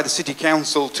approved by the City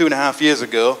Council 2.5 years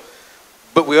ago,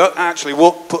 but we actually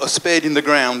won't put a spade in the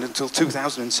ground until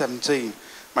 2017.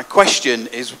 My question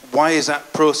is, why is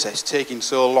that process taking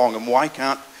so long, and why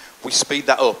can't we speed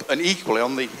that up? And equally,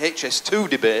 on the HS2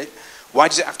 debate, why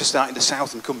does it have to start in the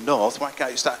south and come north? Why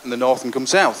can't it start in the north and come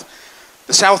south?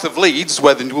 The south of Leeds,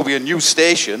 where there will be a new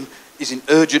station, is in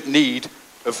urgent need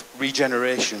of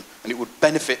regeneration, and it would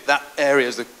benefit that area,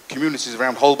 as the communities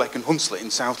around Holbeck and Hunslet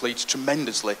in South Leeds,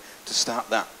 tremendously to start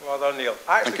that. Well done, Neil.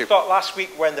 I actually thought last week,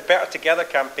 when the Better Together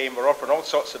campaign were offering all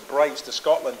sorts of bribes to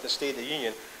Scotland to stay the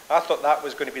Union, I thought that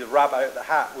was going to be the rabbit out of the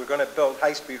hat. We're going to build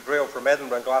high-speed rail from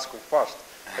Edinburgh and Glasgow first,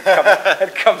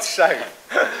 and come south.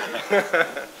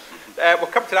 We'll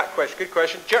come to that question. Good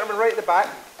question. Gentleman right at the back.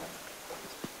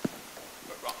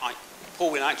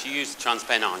 Paul will actually use the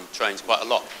TransPennine trains quite a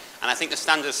lot. And I think the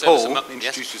standard service... Paul,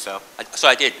 introduce yourself. So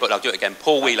I did, but I'll do it again.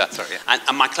 Paul Wheeler. Sorry, yeah.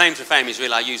 And my claim to fame is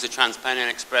really I use the TransPennine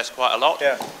Express quite a lot.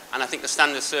 Yeah. And I think the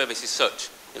standard service is such.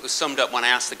 It was summed up when I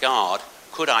asked the guard,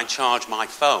 could I charge my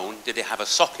phone? Did it have a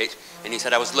socket? And he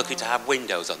said I was lucky to have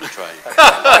windows on the train.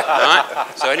 Right?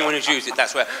 So anyone who's used it,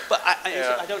 that's where... But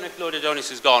I don't know if Lord Adonis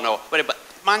has gone or whatever, but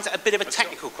mine's a bit of a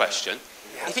technical question.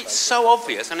 If it's so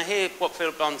obvious, and I hear what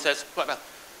Phillip Blond says quite well,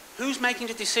 who's making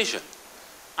the decision?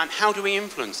 And how do we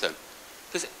influence them?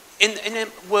 Because in a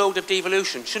world of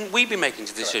devolution, shouldn't we be making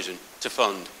the decision to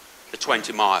fund the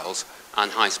 20 miles and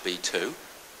High Speed 2,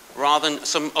 rather than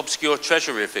some obscure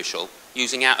Treasury official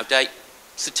using out-of-date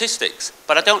statistics?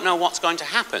 But I don't know what's going to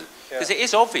happen, because it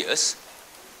is obvious,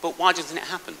 but why doesn't it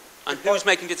happen? And who's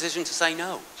making the decision to say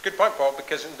no? It's a good point, Paul,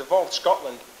 because in devolved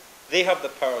Scotland, they have the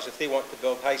powers if they want to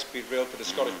build high-speed rail to the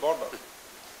Scottish border.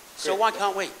 So why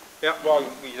can't we? Yeah, well,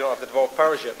 we don't have the devolved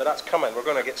powers yet, but that's coming. We're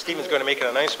going to get... Stephen's going to make an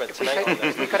announcement tonight on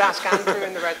this. We could ask Andrew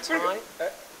in the red tie,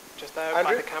 just there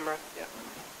by the camera. Yeah.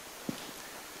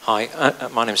 Hi,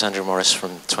 my name's Andrew Morris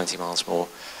from 20 Miles More.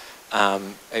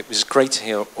 It was great to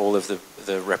hear all of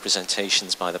the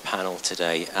representations by the panel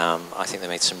today. I think they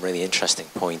made some really interesting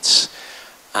points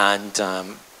and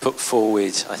put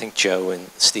forward, I think Joe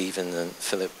and Stephen and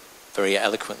Phillip very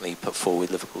eloquently put forward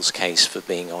Liverpool's case for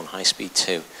being on High Speed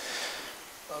 2.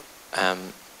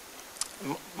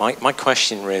 My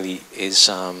question really is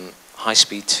High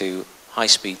Speed 2, High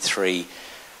Speed 3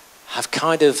 have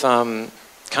kind of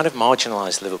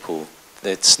marginalised Liverpool.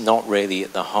 It's not really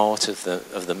at the heart of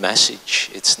the message.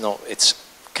 It's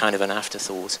kind of an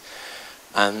afterthought.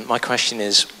 And my question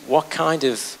is, what kind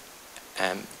of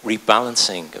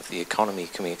rebalancing of the economy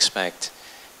can we expect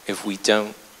if we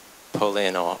don't pull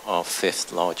in our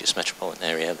fifth largest metropolitan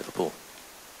area, Liverpool?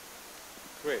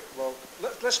 Great. Well,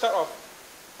 let's start off.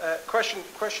 Question,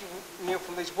 Neil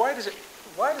from Leeds. Why does it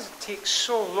take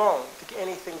so long to get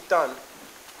anything done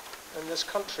in this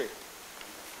country?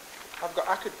 I've got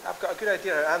a good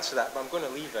idea how to answer that, but I'm going to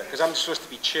leave it because I'm supposed to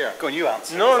be chair. Go on, you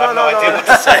answer. No, I have no idea what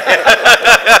to say.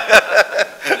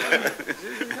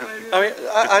 I mean,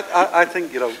 I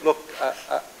think, look,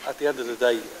 at the end of the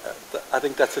day, I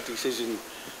think that's a decision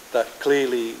that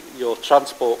clearly your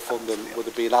transport funding would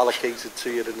have been allocated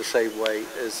to you in the same way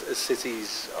as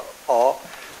cities are.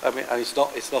 I mean, and it's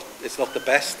not the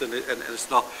best, and it's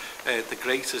not the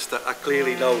greatest. I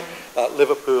clearly know that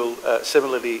Liverpool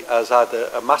similarly has had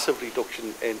a massive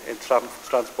reduction in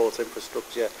transport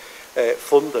infrastructure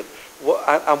funding.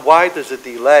 And why there's a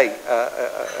delay?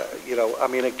 I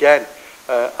mean, again,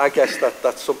 I guess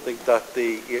that's something that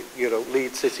the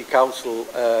Leeds City Council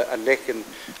and Nick and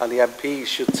the MPs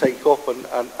should take up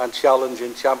and challenge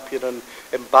and champion and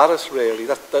embarrass. Really,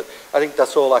 I think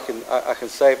that's all I can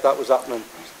say. If that was happening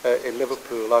in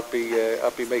Liverpool, I'd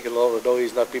be making a lot of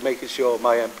noise, and I'd be making sure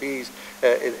my MPs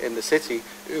in the city,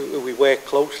 who we work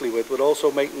closely with, were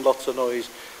also making lots of noise.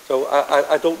 So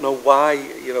I don't know why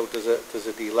there's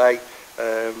a delay.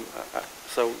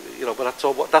 So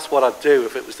but that's what I'd do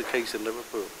if it was the case in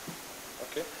Liverpool.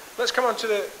 Okay. Let's come on to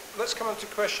the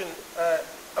question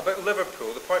about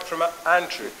Liverpool. The point from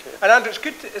Andrew. Okay. And Andrew,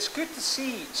 it's good to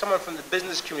see someone from the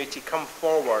business community come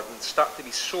forward and start to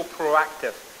be so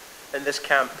proactive in this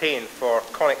campaign for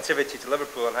connectivity to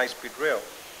Liverpool and high-speed rail.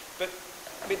 But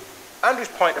I mean, Andrew's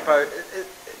point about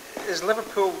is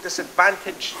Liverpool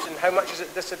disadvantaged, and how much is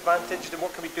it disadvantaged, and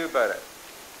what can we do about it?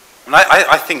 And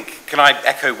I think, can I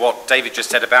echo what David just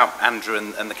said about Andrew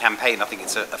and the campaign? I think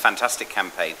it's a fantastic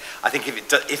campaign. I think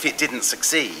if it didn't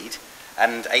succeed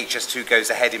and HS2 goes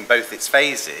ahead in both its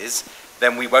phases,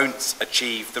 then we won't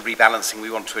achieve the rebalancing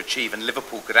we want to achieve, and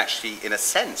Liverpool could actually, in a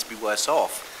sense, be worse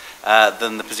off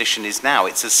than the position is now.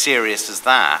 It's as serious as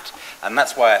that, and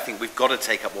that's why I think we've got to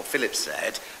take up what Phillip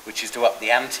said, which is to up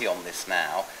the ante on this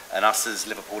now and us as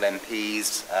Liverpool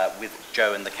MPs, with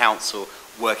Joe and the council,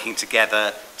 working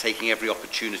together, taking every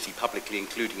opportunity publicly,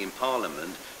 including in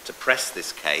Parliament, to press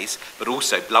this case, but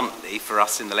also bluntly for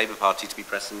us in the Labour Party to be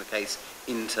pressing the case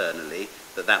internally,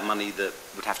 that money that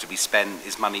would have to be spent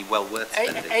is money well worth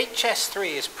spending.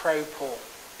 HS3 is pro-poor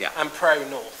and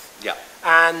pro-North. Yeah.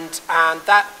 And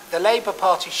that the Labour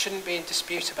Party shouldn't be in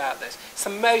dispute about this. It's the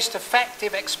most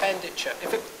effective expenditure.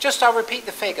 I'll repeat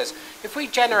the figures. If we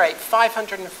generate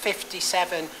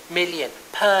 557 million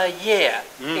per year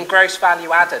in gross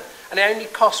value added, and it only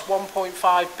costs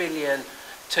 1.5 billion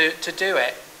to do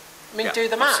it, I mean, do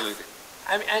the math. Absolutely.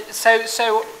 I mean,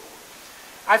 so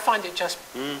I find it just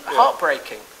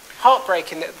heartbreaking.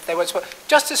 Heartbreaking that there was.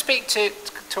 Just to speak to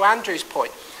Andrew's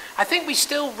point, I think we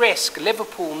still risk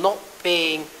Liverpool not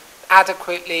being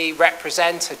adequately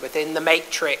represented within the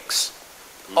matrix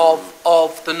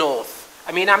of the North.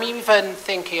 I mean, I'm even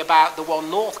thinking about the One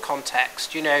North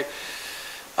context. You know,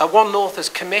 One North has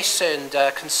commissioned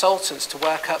consultants to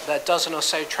work up their dozen or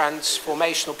so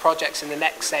transformational projects in the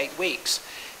next 8 weeks.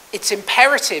 It's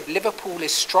imperative Liverpool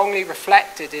is strongly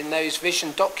reflected in those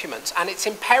vision documents, and it's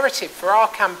imperative for our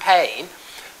campaign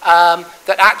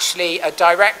that actually a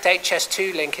direct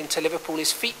HS2 link into Liverpool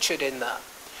is featured in there.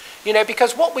 You know,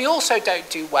 because what we also don't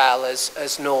do well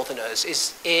as Northerners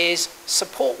is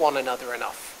support one another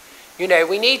enough. You know,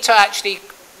 we need to actually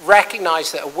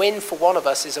recognise that a win for one of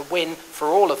us is a win for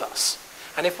all of us.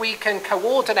 And if we can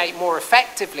coordinate more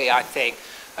effectively, I think,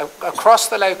 across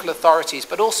the local authorities,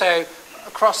 but also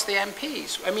across the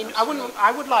MPs. I mean,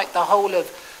 I would like the whole of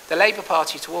the Labour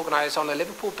Party to organise on a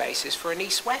Liverpool basis for an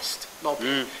East-West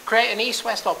lobby. Create an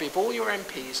East-West lobby of all your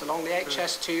MPs along the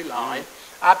HS2 line.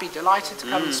 I'd be delighted to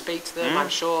come and speak to them. I'm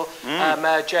sure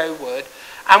Joe would.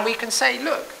 And we can say,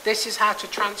 look, this is how to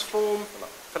transform.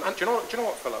 Do you know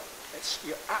what, Philip?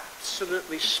 You're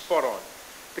absolutely spot on.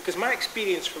 Because my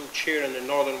experience from chairing the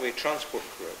Northern Way Transport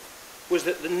Group was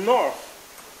that the North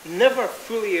never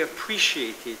fully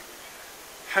appreciated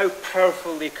how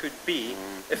powerful they could be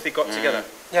if they got together.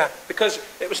 Yeah. Because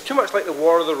it was too much like the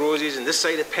War of the Roses and this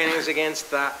side of Pennings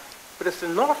against that. But if the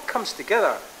North comes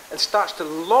together and starts to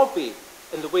lobby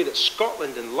in the way that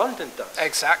Scotland and London does,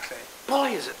 exactly.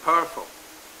 Boy, is it powerful.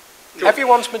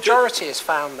 Everyone's majority is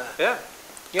found there. Yeah.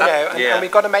 You know, and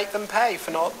we've got to make them pay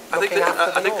for not looking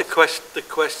after the North. The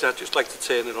question, I'd just like to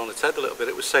turn it on its head a little bit.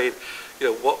 It was saying, you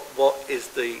know, what is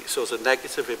the sort of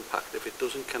negative impact if it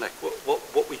doesn't connect?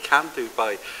 What we can do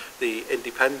by the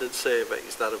independent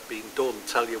surveys that have been done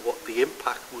tell you what the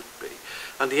impact would be.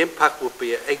 And the impact would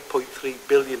be an 8.3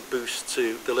 billion boost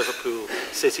to the Liverpool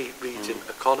city region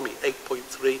economy,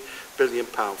 8.3 billion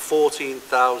pound,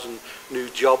 14,000 new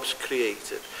jobs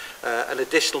created. An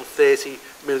additional £30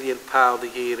 million a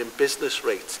year in business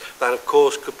rates that of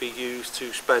course could be used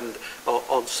to spend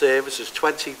on services,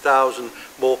 20,000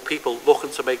 more people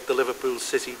looking to make the Liverpool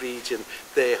city region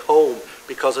their home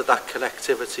because of that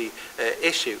connectivity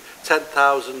issue,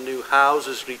 10,000 new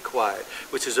houses required,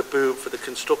 which is a boom for the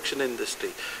construction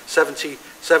industry,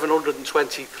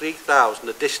 723,000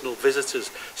 additional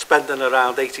visitors, spending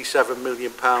around £87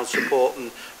 million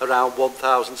supporting around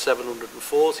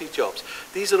 1,740 jobs.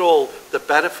 These are all the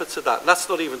benefits of that. And that's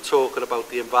not even talking about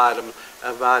the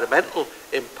environmental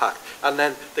impact, and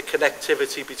then the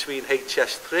connectivity between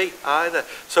HS3 either.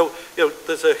 So, you know,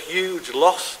 there's a huge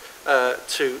loss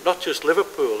to not just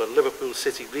Liverpool and Liverpool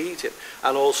city region,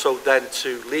 and also then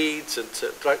to Leeds and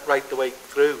to right the way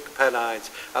through the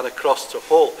Pennines and across to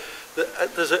Hull.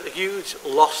 There's a huge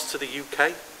loss to the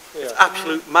UK. It's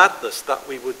absolute madness that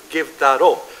we would give that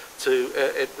up to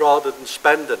it rather than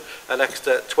spending an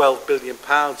extra £12 billion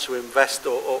to invest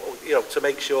or you know, to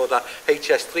make sure that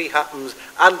HS3 happens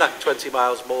and that 20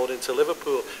 miles more into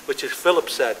Liverpool, which, as Phillip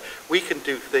said, we can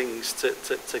do things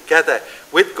together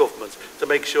with government to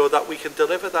make sure that we can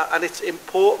deliver that. And it's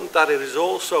important that it is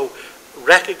also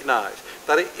recognised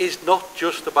that it is not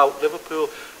just about Liverpool.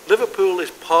 Liverpool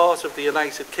is part of the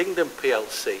United Kingdom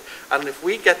PLC, and if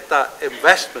we get that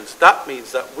investment, that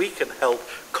means that we can help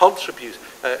contribute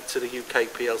to the UK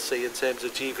PLC in terms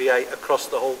of GVA across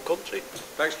the whole country.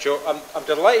 Thanks, Joe. I'm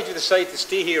delighted you decided to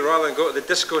stay here rather than go to the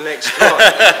disco next door.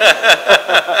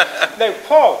 Now,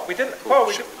 Paul,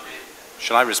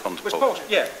 Shall I respond to Paul? Paul?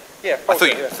 Yeah. Yeah, Paul,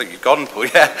 I thought you'd gone, Paul.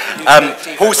 Yeah.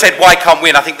 Paul said, "Why can't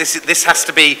win?" I think this has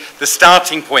to be the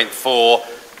starting point for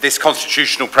this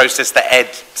constitutional process that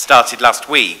Ed started last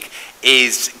week,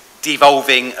 is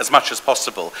devolving as much as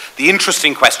possible. The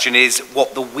interesting question is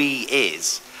what the we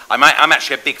is. I'm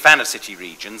actually a big fan of city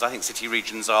regions. I think city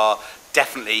regions are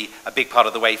definitely a big part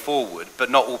of the way forward, but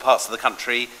not all parts of the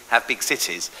country have big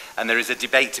cities. And there is a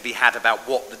debate to be had about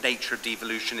what the nature of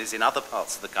devolution is in other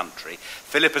parts of the country.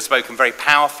 Phillip has spoken very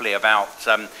powerfully about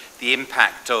the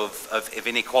impact of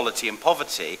inequality and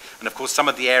poverty. And of course, some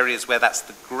of the areas where that's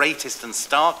the greatest and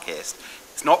starkest,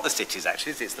 it's not the cities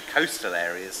actually, it's the coastal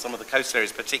areas, some of the coastal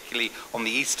areas, particularly on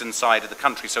the eastern side of the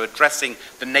country. So addressing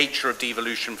the nature of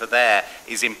devolution for there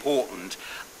is important.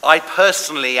 I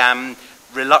personally am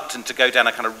reluctant to go down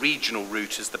a kind of regional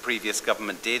route as the previous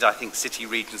government did. I think city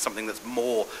region, something that's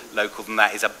more local than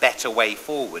that, is a better way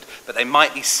forward. But there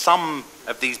might be some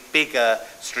of these bigger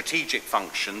strategic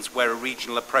functions where a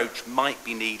regional approach might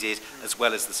be needed as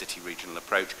well as the city regional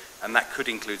approach, and that could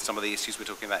include some of the issues we're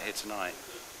talking about here tonight.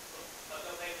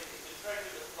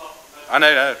 I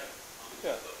know, no.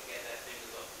 Yeah.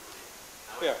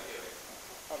 Yeah.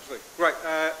 Absolutely. Right.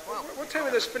 What time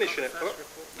are they finishing it, Philip?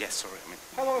 Yes, sorry.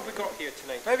 How long have we got here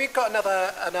tonight? Maybe you've got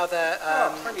another.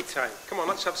 Plenty of time. Come on,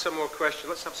 let's have some more questions.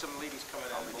 Let's have some ladies coming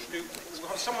in. We'll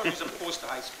have someone who's opposed to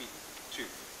high speed too.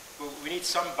 Well, we need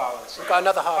some balance. We've got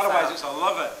another half Otherwise, hour. it's a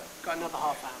love it. We've got another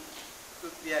half hour.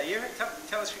 Yeah, you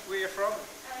tell us where you're from.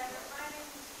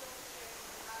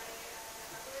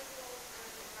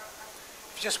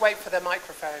 If you just wait for the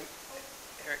microphone,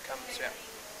 here it comes. Yeah.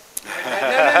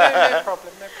 No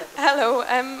problem, no problem. Hello,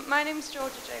 my name's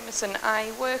Georgia Jameson.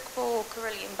 I work for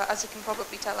Carillion, but as you can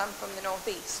probably tell, I'm from the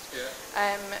northeast. Yeah.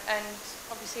 And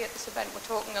obviously at this event, we're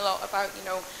talking a lot about, you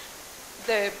know,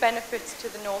 the benefits to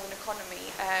the northern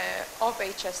economy of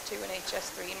HS2 and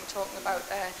HS3, and we're talking about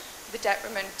the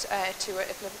detriment to it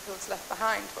if Liverpool's left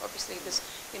behind. But obviously, there's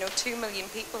 2 million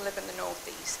people live in the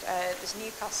northeast. There's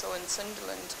Newcastle and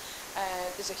Sunderland.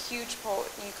 There's a huge port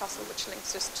at Newcastle which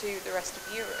links us to the rest of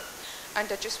Europe,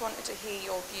 and I just wanted to hear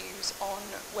your views on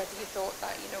whether you thought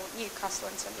that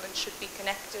Newcastle and Sunderland should be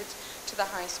connected to the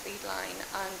high-speed line,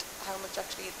 and how much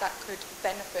actually that could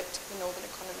benefit the northern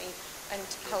economy and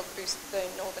help boost the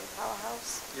northern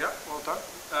powerhouse. Yeah, well done.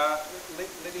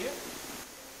 Lydia?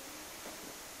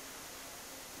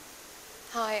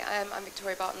 Hi, I'm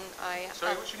Victoria Barton.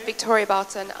 Sorry, what's your name? Victoria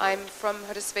Barton. I'm from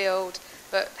Huddersfield,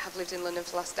 but have lived in London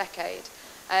for the last decade.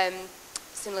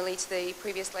 Similarly to the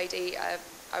previous lady,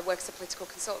 I work as a political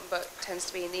consultant, but tends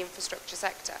to be in the infrastructure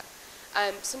sector.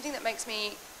 Something that makes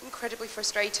me incredibly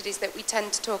frustrated is that we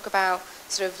tend to talk about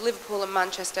sort of Liverpool and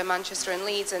Manchester, Manchester and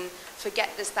Leeds, and forget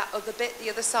there's that other bit, the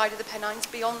other side of the Pennines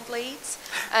beyond Leeds.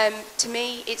 To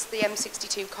me, it's the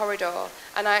M62 corridor,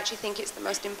 and I actually think it's the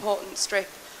most important strip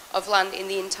of land in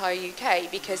the entire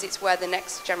UK, because it's where the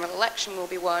next general election will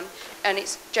be won, and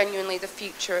it's genuinely the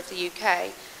future of the UK.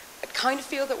 I kind of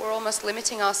feel that we're almost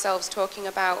limiting ourselves talking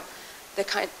about the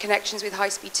connections with High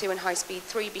Speed 2 and High Speed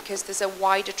 3, because there's a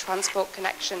wider transport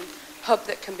connection hub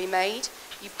that can be made.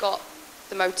 You've got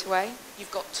the motorway, you've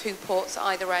got 2 ports at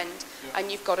either end, and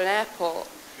you've got an airport.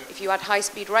 If you add high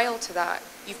speed rail to that,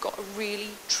 you've got a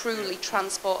really, truly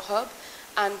transport hub.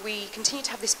 And we continue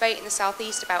to have this debate in the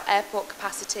southeast about airport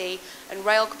capacity and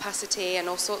rail capacity and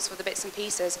all sorts of other bits and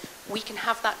pieces. We can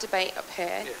have that debate up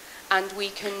here, and we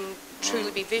can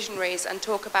truly be visionaries and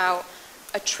talk about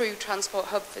a true transport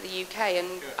hub for the UK.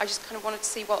 And I just kind of wanted to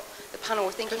see what the panel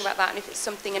were thinking about that, and if it's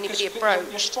something anybody approached.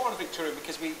 You're spot on, Victoria,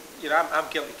 because I'm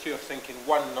guilty too of thinking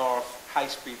One North, High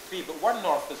Speed 3, but One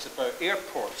North is about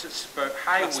airports, it's about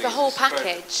highways. It's the whole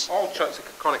package. All sorts of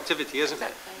connectivity, isn't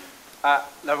it? Now,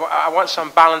 I want some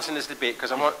balance in this debate,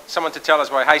 because I want someone to tell us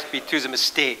why High Speed 2 is a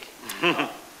mistake. And the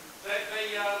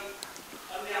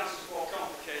answer's more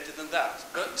complicated than that.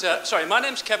 But, sorry, my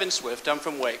name's Kevin Swift. I'm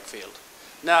from Wakefield.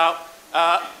 Now,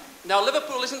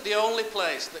 Liverpool isn't the only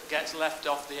place that gets left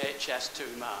off the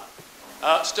HS2 map.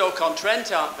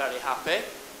 Stoke-on-Trent aren't very happy,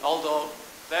 although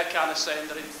they're kind of saying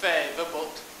they're in favour, but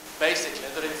basically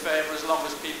they're in favour as long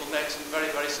as people make some very,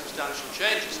 very substantial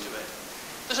changes to it.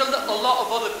 There's a lot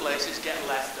of other places get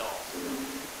left off.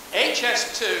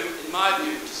 HS2, in my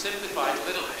view, to simplify it a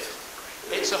little bit,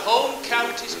 it's a home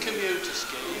counties commuter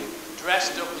scheme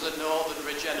dressed up as a northern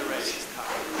regeneration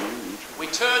package.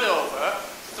 We turn over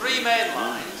 3 main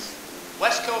lines: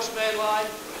 West Coast Main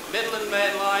Line, Midland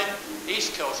Main Line,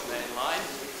 East Coast Main Line.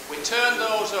 We turn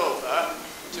those over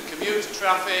to commuter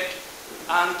traffic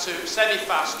and to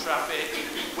semi-fast traffic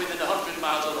within 100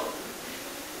 miles of London.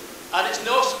 And it's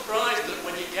no surprise that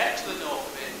when you get to the north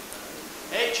of it,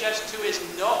 HS2 is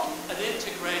not an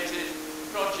integrated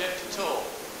project at all.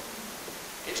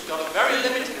 It's got a very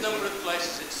limited number of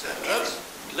places it serves.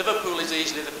 Liverpool is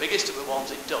easily the biggest of the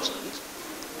ones it doesn't.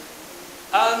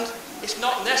 And it's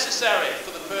not necessary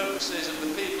for the purposes of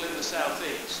the people in the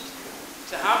southeast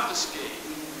to have the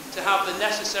scheme to have the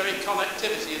necessary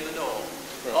connectivity in the north.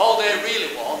 Right. All they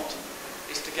really want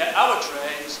is to get our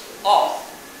trains off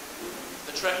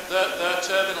their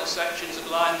terminal sections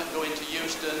of line that go into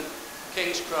Euston,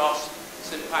 King's Cross,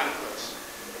 St Pancras.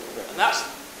 Right. And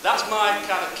that's my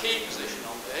kind of key position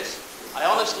on this. I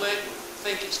honestly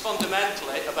think it's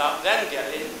fundamentally about them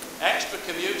getting extra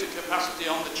commuter capacity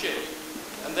on the cheap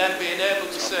and then being able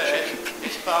to say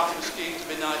it's part of a scheme to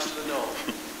be nice to the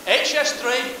north.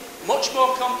 HS3, much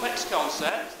more complex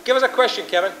concept. Give us a question,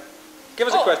 Kevin. Give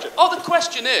us a question. Oh, the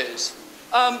question is,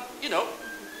 you know,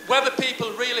 whether people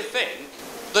really think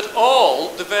that all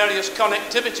the various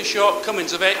connectivity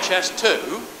shortcomings of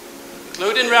HS2,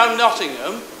 including round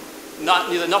Nottingham,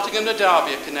 neither Nottingham nor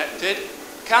Derby are connected,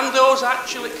 can those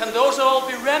all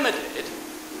be remedied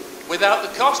without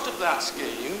the cost of that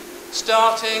scheme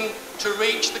starting to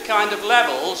reach the kind of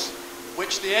levels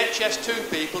which the HS2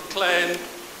 people claim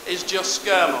is just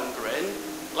scaremongering,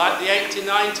 like the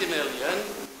 80-90 million.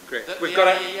 Great. That We've the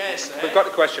got IEA said. We've got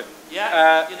the question.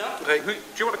 Yeah, you know. Okay. Do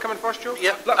you want to come in first, Joe?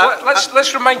 Yeah.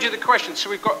 Let's remind you of the question. So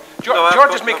we've got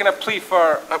George is making a plea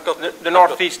for the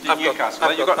North East in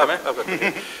Newcastle. You've got them,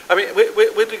 eh? I mean,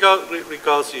 with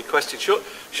regards to your question,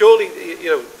 surely, you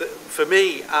know, for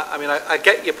me, I mean, I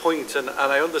get your point, and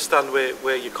I understand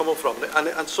where you're coming from, and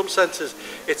in some senses,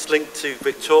 it's linked to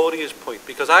Victoria's point,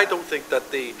 because I don't think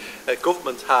that the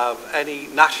government have any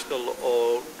national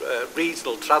or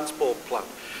regional transport plan.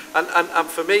 And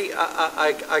for me,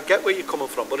 I get where you're coming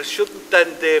from, but it shouldn't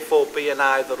then therefore be an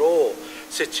either-or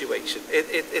situation.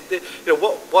 You know,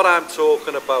 what I'm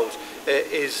talking about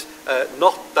is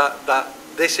not that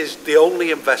this is the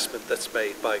only investment that's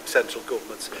made by central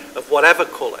governments of whatever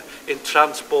colour in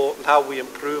transport and how we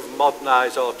improve and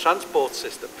modernise our transport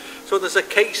system. So there's a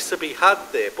case to be had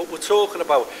there, but we're talking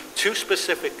about two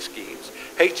specific schemes,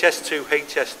 HS2,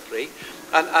 HS3,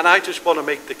 and I just want to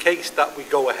make the case that we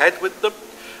go ahead with them.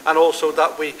 And also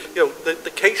that we, you know, the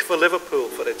case for Liverpool,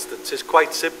 for instance, is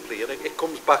quite simply, and it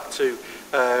comes back to,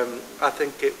 I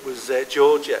think it was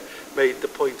Georgia made the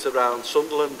point around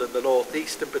Sunderland and the North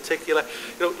East in particular.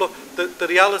 You know, look, the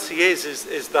reality is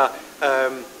that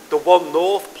the One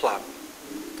North plan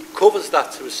covers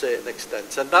that to a certain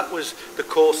extent, and that was the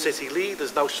core city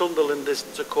leaders. Now Sunderland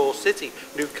isn't a core city,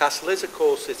 Newcastle is a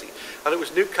core city, and it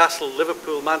was Newcastle,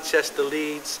 Liverpool, Manchester,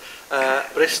 Leeds,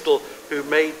 Bristol who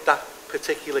made that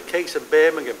particular case, in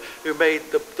Birmingham, who made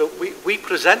we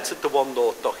presented the One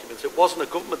North document. It wasn't a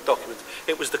government document.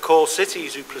 It was the core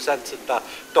cities who presented that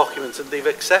document, and they've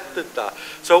accepted that.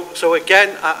 So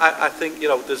again, I think, you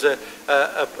know, there's a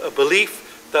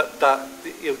belief that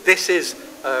you know, this is,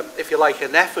 if you like,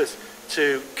 an effort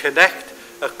to connect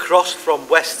across from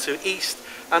west to east,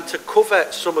 and to cover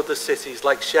some of the cities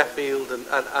like Sheffield and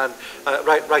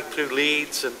right through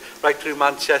Leeds and right through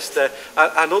Manchester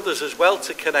and others as well,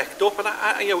 to connect up. And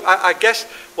I guess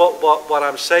what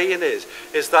I'm saying is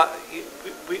that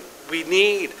we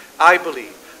need, I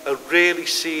believe, a really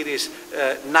serious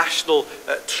national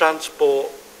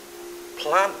transport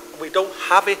plan. We don't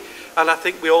have it. And I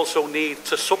think we also need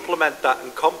to supplement that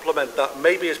and complement that,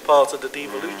 maybe as part of the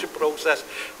devolution process,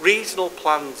 regional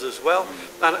plans as well.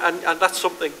 And that's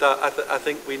something that I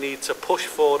think we need to push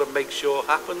for and make sure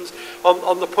happens.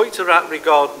 On the point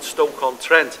regarding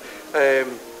Stoke-on-Trent,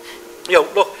 you know,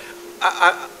 look,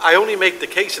 I only make the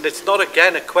case, and it's not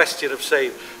again a question of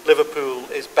saying Liverpool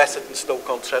is better than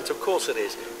Stoke-on-Trent. Of course it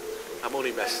is. I'm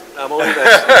only messing. I'm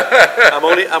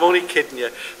only kidding you.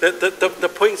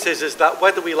 The point is that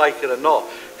whether we like it or not,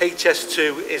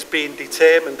 HS2 is being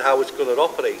determined how it's going to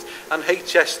operate, and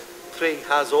HS3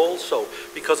 has also,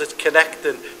 because it's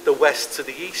connecting the west to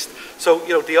the east. So,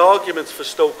 you know, the argument for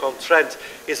Stoke-on-Trent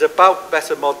is about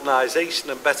better modernisation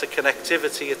and better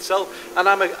connectivity itself, and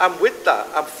I'm with that.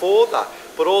 I'm for that.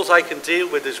 But all I can deal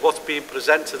with is what's being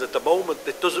presented at the moment.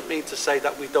 It doesn't mean to say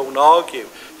that we don't argue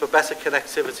for better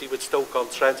connectivity with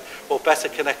Stoke-on-Trent or better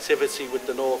connectivity with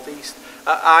the North East.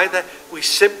 Either we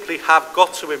simply have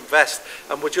got to invest,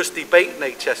 and we're just debating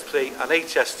HS3 and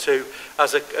HS2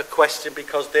 as a question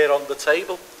because they're on the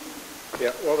table.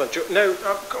 Yeah, well done. No,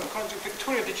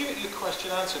 Victoria, did you get your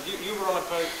question answered? You were on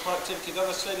about connectivity the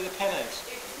other side of the pen eggs.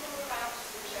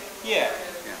 Yeah.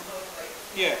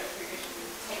 Yeah.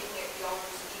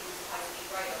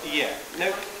 Yeah.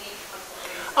 No.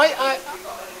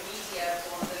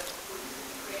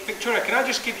 Victoria, can I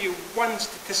just give you one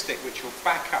statistic which will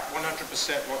back up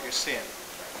 100% what you're saying?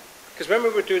 Because when we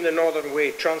were doing the Northern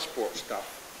Way transport stuff,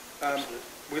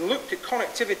 we looked at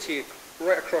connectivity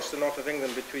right across the north of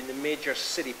England between the major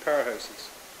city powerhouses.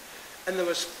 And there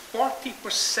was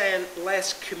 40%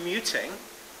 less commuting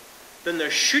than there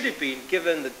should have been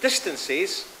given the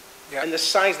distances and the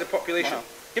size of the population.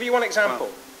 Give you one example.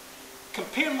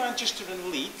 Compare Manchester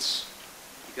and Leeds.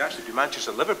 You could actually do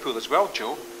Manchester and Liverpool as well,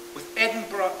 Joe, with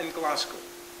Edinburgh and Glasgow.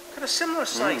 Kind of similar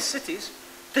sized cities.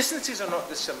 Distances are not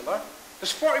dissimilar.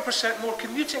 There's 40% more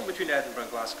commuting between Edinburgh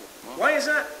and Glasgow. Why is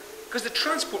that? Because the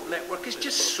transport network is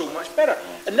just so much better.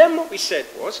 And then what we said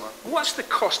was, what's the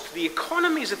cost to the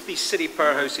economies of these city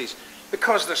powerhouses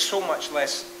because there's so much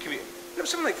less commuting? It was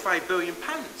something like £5 billion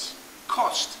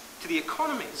cost to the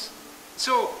economies.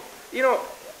 So, you know,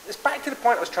 it's back to the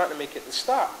point I was trying to make at the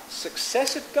start.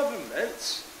 Successive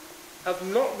governments have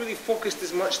not really focused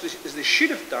as much as they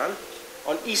should have done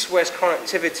on east-west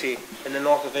connectivity in the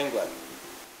north of England.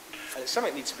 And it's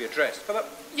something that needs to be addressed. Phillip?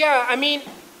 Yeah, I mean,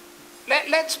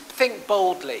 let's think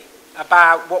boldly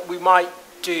about what we might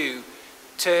do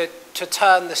to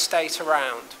turn the state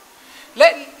around.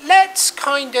 Let's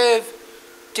kind of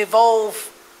devolve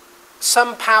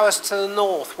some powers to the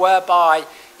north, whereby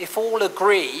if all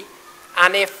agree,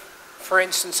 and if, for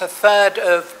instance, a third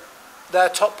of their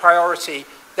top priority,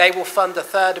 they will fund a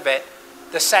third of it,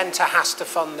 the centre has to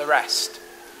fund the rest.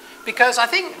 Because I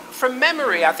think, from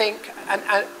memory, I think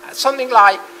something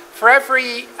like for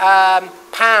every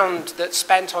pound that's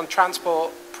spent on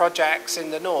transport projects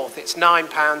in the north, it's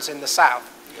 £9 in the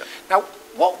south. Yeah. Now,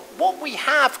 what we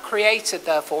have created,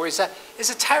 therefore, is a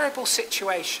terrible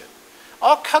situation.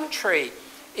 Our country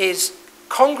is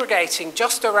congregating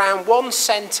just around one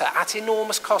centre at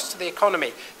enormous cost to the economy.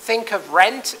 Think of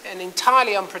rent, an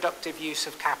entirely unproductive use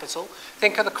of capital.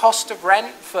 Think of the cost of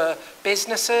rent for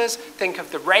businesses. Think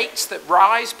of the rates that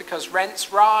rise because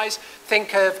rents rise.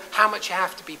 Think of how much you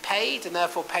have to be paid and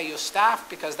therefore pay your staff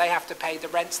because they have to pay the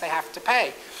rents they have to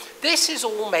pay. This is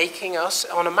all making us,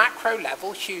 on a macro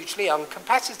level, hugely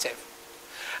uncompetitive.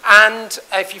 And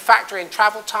if you factor in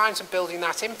travel times and building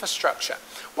that infrastructure,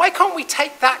 why can't we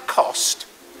take that cost,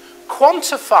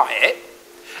 quantify it,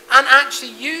 and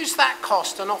actually use that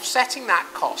cost and offsetting that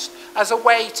cost as a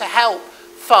way to help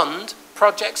fund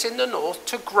projects in the north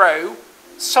to grow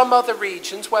some other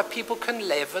regions where people can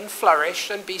live and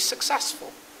flourish and be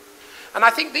successful? And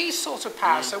I think these sort of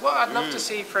powers, so what I'd love to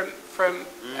see from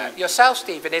yourself,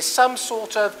 Stephen, is some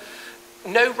sort of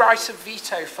no right of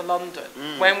veto for London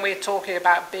when we're talking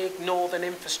about big northern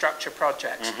infrastructure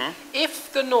projects.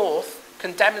 If the north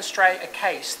can demonstrate a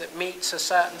case that meets a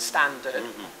certain standard,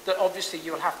 that obviously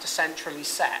you'll have to centrally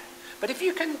set. But if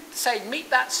you can say, meet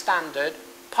that standard,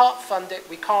 part fund it,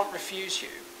 we can't refuse you,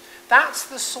 that's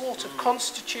the sort of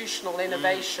constitutional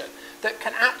innovation that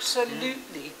can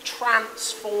absolutely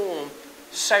transform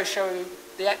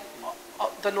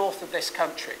the north of this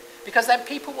country. Because then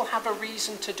people will have a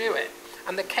reason to do it,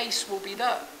 and the case will be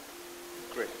there.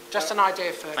 Great. Just an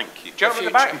idea for Thank you. Gentlemen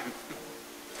in the back.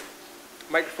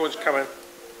 Microphone's coming. I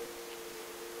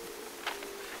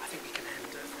think we can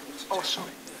end it. Oh,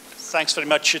 sorry. Thanks very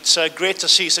much. It's great to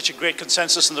see such a great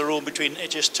consensus in the room between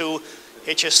HS2,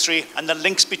 HS3, and the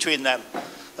links between them.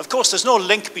 Of course, there's no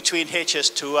link between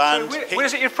HS2 and... So where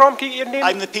is it you're from? Can you get your name?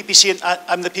 I'm the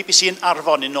PPC in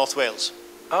Arfon in North Wales.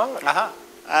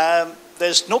 Oh.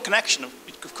 There's no connection,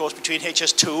 of course, between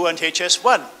HS2 and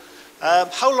HS1.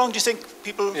 How long do you think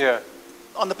people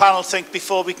on the panel think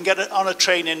before we can get on a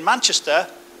train in Manchester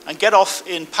and get off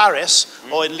in Paris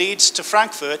or in Leeds to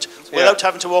Frankfurt without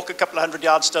having to walk a couple of hundred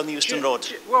yards down the Euston Road?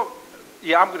 Well,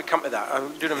 yeah, I'm going to come to that.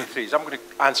 I'm doing them in threes. I'm going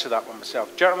to answer that one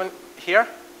myself. Gentlemen, here.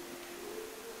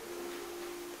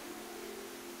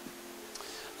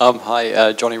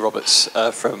 Hi, Johnny Roberts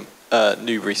from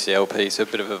Newbury CLP, so a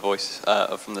bit of a voice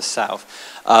from the south.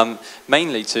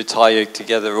 Mainly to tie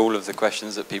together all of the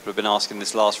questions that people have been asking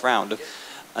this last round,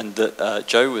 and that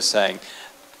Joe was saying,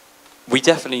 we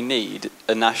definitely need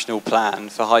a national plan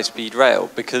for high-speed rail,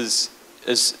 because,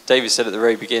 as David said at the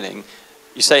very beginning,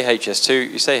 you say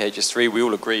HS2, you say HS3, we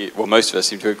all agree, well, most of us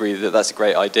seem to agree that that's a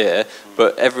great idea,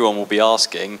 but everyone will be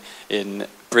asking in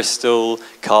Bristol,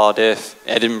 Cardiff,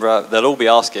 Edinburgh, they'll all be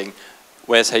asking,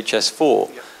 where's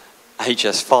HS4,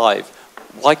 HS5?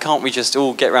 Why can't we just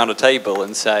all get around a table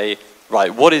and say,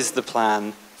 right, what is the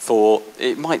plan for,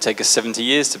 it might take us 70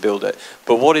 years to build it,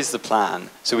 but what is the plan?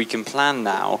 So we can plan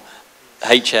now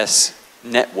HS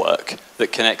network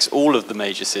that connects all of the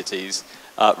major cities,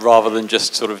 rather than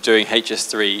just sort of doing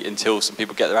HS3 until some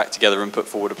people get their act together and put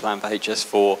forward a plan for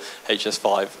HS4,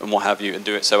 HS5, and what have you, and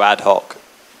do it so ad hoc.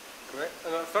 Great.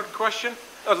 And a third question?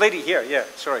 Oh, lady here, yeah,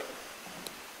 sorry.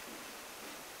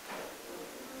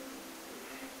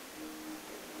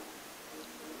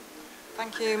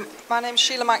 Thank you. My name's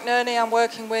Sheila McNerney. I'm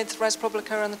working with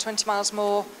ResPublica and the 20 Miles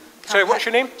More campaign. Sorry, what's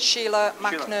your name? Sheila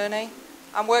McNerney.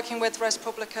 I'm working with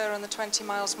ResPublica and the 20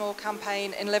 Miles More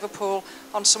campaign in Liverpool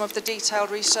on some of the detailed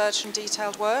research and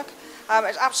detailed work.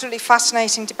 It's absolutely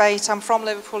fascinating debate. I'm from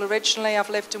Liverpool originally. I've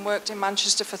lived and worked in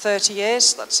Manchester for 30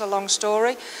 years. That's a long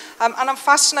story. And I'm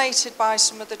fascinated by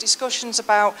some of the discussions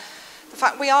about the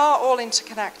fact we are all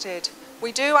interconnected.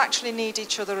 We do actually need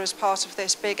each other as part of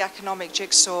this big economic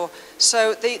jigsaw.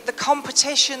 So the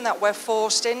competition that we're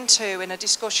forced into in a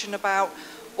discussion about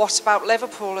what about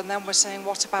Liverpool, and then we're saying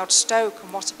what about Stoke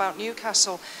and what about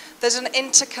Newcastle, there's an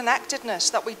interconnectedness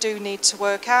that we do need to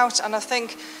work out. And I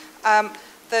think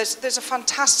there's a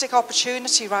fantastic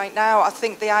opportunity right now. I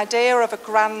think the idea of a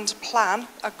grand plan,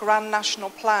 a grand national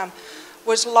plan,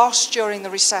 was lost during the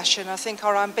recession. I think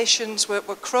our ambitions were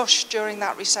crushed during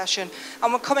that recession,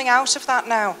 and we're coming out of that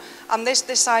now. And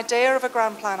this idea of a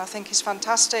grand plan, I think, is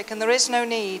fantastic, and there is no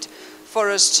need for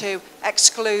us to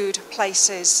exclude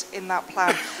places in that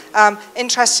plan.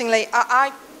 Interestingly,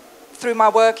 I, through my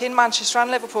work in Manchester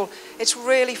and Liverpool, it's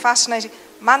really fascinating.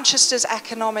 Manchester's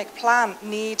economic plan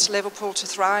needs Liverpool to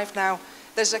thrive now.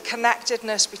 There's a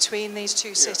connectedness between these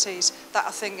two cities that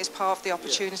I think is part of the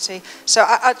opportunity. Yeah. So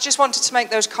I just wanted to make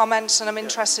those comments, and I'm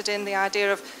interested in the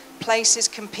idea of places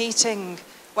competing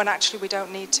when actually we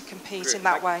don't need to compete in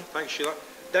that way. Thanks, Sheila.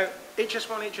 Now,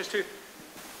 HS1, HS2,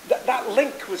 that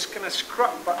link was kind of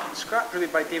scrapped really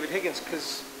by David Higgins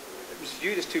because it was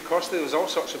viewed as too costly. There was all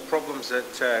sorts of problems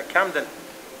at Camden.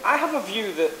 I have a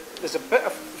view that there's a bit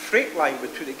of freight line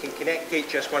between that can connect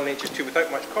HS1 and HS2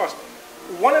 without much cost.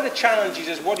 One of the challenges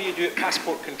is what do you do at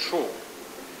passport control,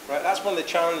 right? That's one of the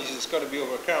challenges that's got to be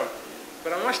overcome.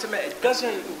 But I must admit, it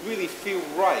doesn't really feel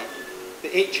right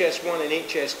that HS1 and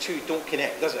HS2 don't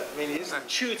connect, does it? I mean, it's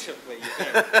intuitively, you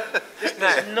think, this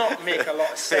does not make a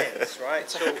lot of sense, right?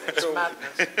 So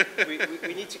madness.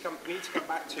 We need to come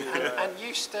back to. And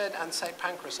Euston and St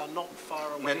Pancras are not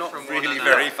far away. They're not from really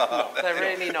very far. No, they're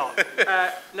really not.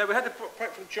 Now we had the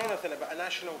point from Jonathan about a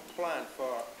national plan for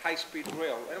high-speed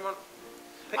rail. Anyone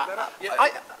pick that up? Yeah.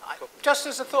 Just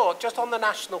as a thought, just on the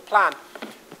national plan,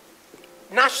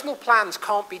 national plans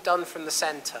can't be done from the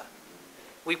centre.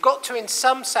 We've got to, in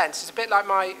some sense, it's a bit like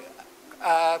my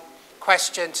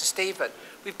question to Stephen,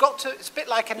 we've got to, it's a bit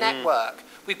like a network.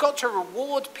 We've got to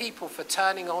reward people for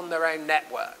turning on their own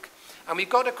network. And we've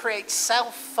got to create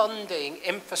self-funding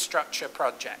infrastructure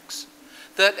projects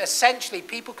that essentially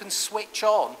people can switch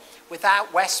on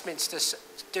without Westminster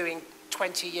doing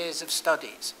 20 years of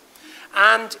studies.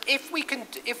 And if we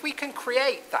can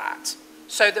create that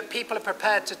so that people are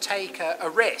prepared to take a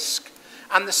risk,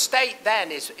 and the state then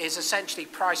is essentially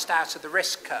priced out of the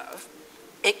risk curve,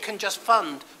 it can just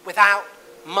fund without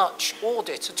much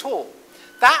audit at all.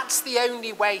 That's the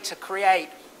only way to create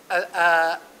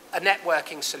a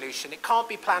networking solution. It can't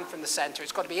be planned from the centre.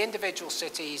 It's got to be individual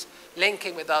cities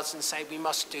linking with us and say we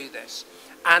must do this,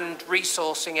 and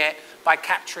resourcing it by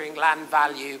capturing land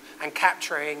value and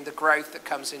capturing the growth that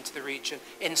comes into the region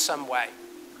in some way.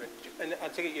 Great. And I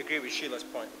take it you agree with Sheila's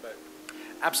point about.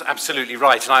 Absolutely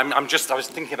right, and I was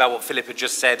thinking about what Philip had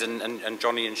just said and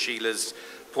Johnny and Sheila's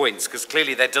points, because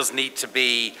clearly there does need to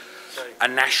be a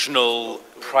national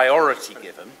priority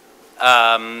given,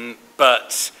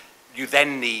 but you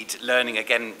then need, learning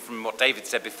again from what David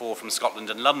said before from Scotland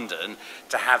and London,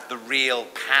 to have the real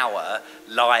power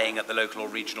lying at the local or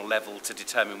regional level to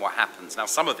determine what happens. Now,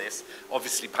 some of this,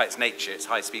 obviously by its nature, it's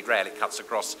high-speed rail, it cuts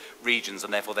across regions,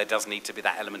 and therefore there does need to be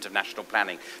that element of national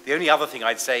planning. The only other thing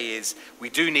I'd say is we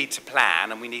do need to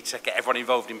plan, and we need to get everyone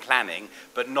involved in planning,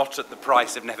 but not at the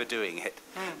price of never doing it.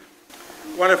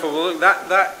 Wonderful. Well, look,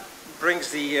 that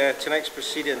brings the tonight's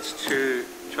proceedings to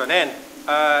an end.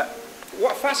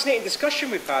 What a fascinating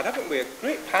discussion we've had, haven't we?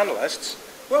 Great panellists.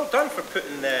 Well done for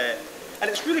putting there. And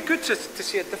it's really good to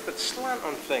see a different slant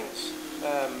on things.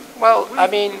 Well, really, I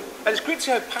mean... And it's great to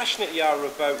see how passionate you are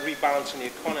about rebalancing the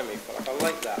economy, Philip. I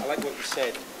like that. I like what you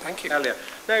said. Thank you. Earlier.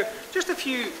 Now, just a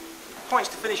few points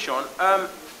to finish on.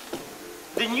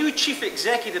 The new Chief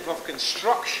Executive of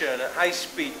Construction at High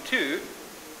Speed 2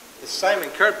 is Simon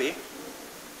Kirby,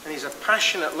 and he's a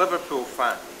passionate Liverpool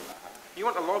fan. You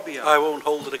want to lobby him? I won't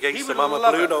hold it against him. I'm a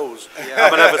blue nose. Yeah.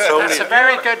 I'm an Evertonian. That's a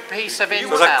very good piece of intel.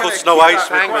 So that cuts no ice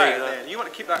with me. You want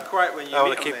to keep that quiet when you I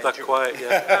want to keep that quiet,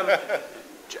 yeah.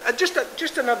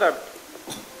 Just another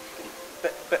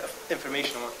bit of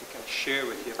information I want to kind of share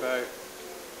with you about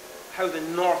how the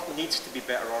North needs to be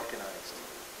better organised.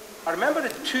 I remember the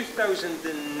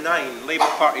 2009 Labour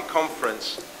Party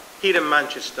conference here in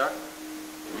Manchester.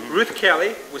 Ruth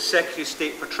Kelly was Secretary of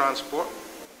State for Transport.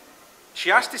 She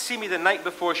asked to see me the night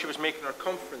before she was making her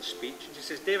conference speech, and she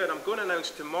says, David, I'm going to announce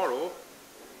tomorrow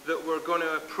that we're going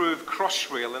to approve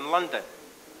Crossrail in London.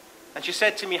 And she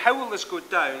said to me, how will this go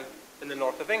down in the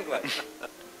north of England.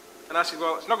 And I said,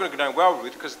 well, it's not going to go down well,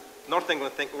 Ruth, because North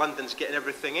England think London's getting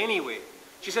everything anyway.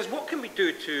 She says, what can we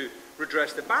do to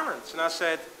redress the balance? And I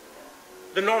said,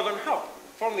 the Northern Hub,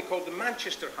 formerly called the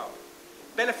Manchester Hub.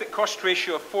 Benefit cost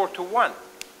ratio of 4 to 1.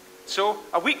 So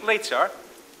a week later,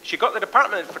 she got the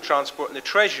Department for Transport and the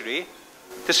Treasury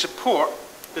to support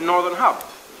the Northern Hub.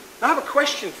 Now I have a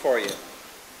question for you.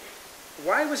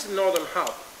 Why was the Northern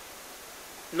Hub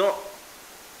not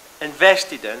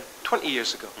invested in 20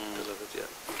 years ago?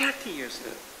 30 years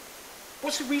ago.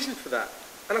 What's the reason for that?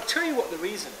 And I'll tell you what the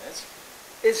reason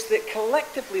is that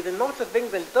collectively the north of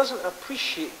England doesn't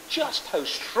appreciate just how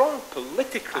strong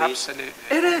politically Absolutely.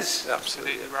 it is.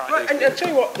 Absolutely right. And I'll tell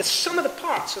you what, the sum of the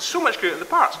parts, there's so much greater than the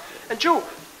parts. And Joe,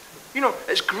 you know,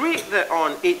 it's great that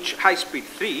on High-Speed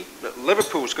 3, that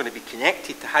Liverpool's going to be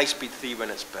connected to High-Speed 3 when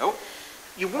it's built.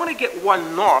 You want to get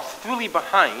One North fully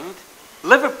behind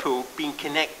Liverpool being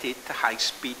connected to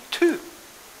High-Speed 2.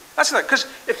 That's like, because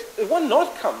if One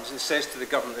North comes and says to the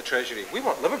government and the Treasury, we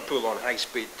want Liverpool on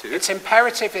High-Speed 2. It's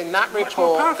imperative in that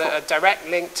report that a direct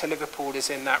link to Liverpool is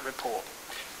in that report.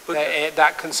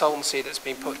 That consultancy that's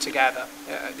been put together.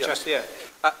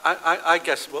 I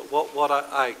guess what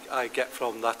I get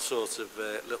from that sort of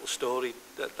little story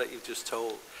that you've just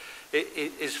told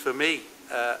is for me,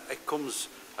 it comes,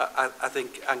 I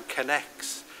think, and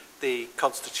connects the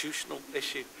constitutional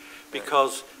issue.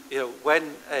 Because, you know,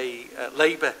 when a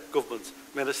Labour government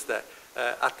minister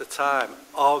at the time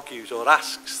argues or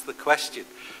asks the question,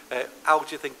 how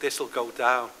do you think this will go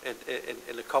down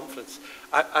in a conference?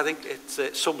 I think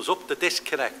it sums up the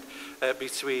disconnect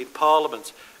between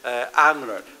Parliament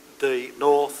and the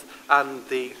North and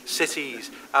the cities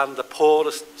and the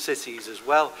poorest cities as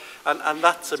well. And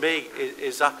that to me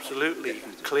is absolutely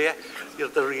clear. You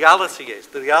know, the reality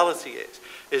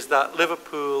is that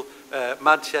Liverpool,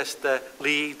 Manchester,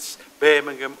 Leeds,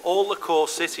 Birmingham, all the core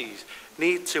cities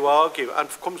need to argue, and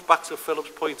comes back to Philip's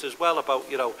point as well about,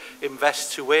 you know,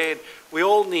 invest to earn. We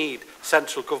all need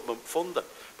central government funding,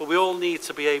 but we all need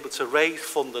to be able to raise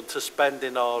funding to spend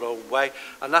in our own way,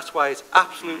 and that's why it's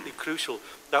absolutely crucial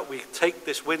that we take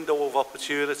this window of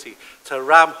opportunity to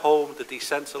ram home the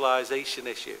decentralisation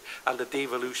issue and the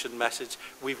devolution message.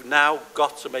 We've now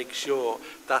got to make sure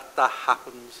that that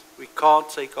happens. We can't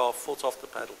take our foot off the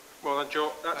pedal. Well then,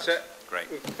 Joe, that's it. Great.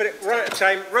 We've put it right at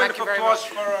time. Round of applause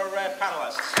for our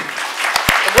panellists.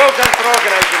 And well done for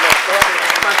organising this.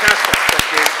 Fantastic. Thank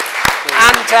you.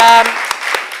 And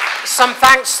some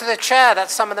thanks to the chair.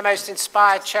 That's some of the most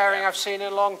inspired chairing I've seen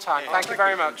in a long time. Thank you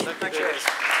very much. Thank you.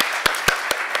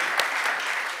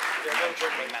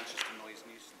 Manchester noise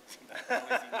nuisance.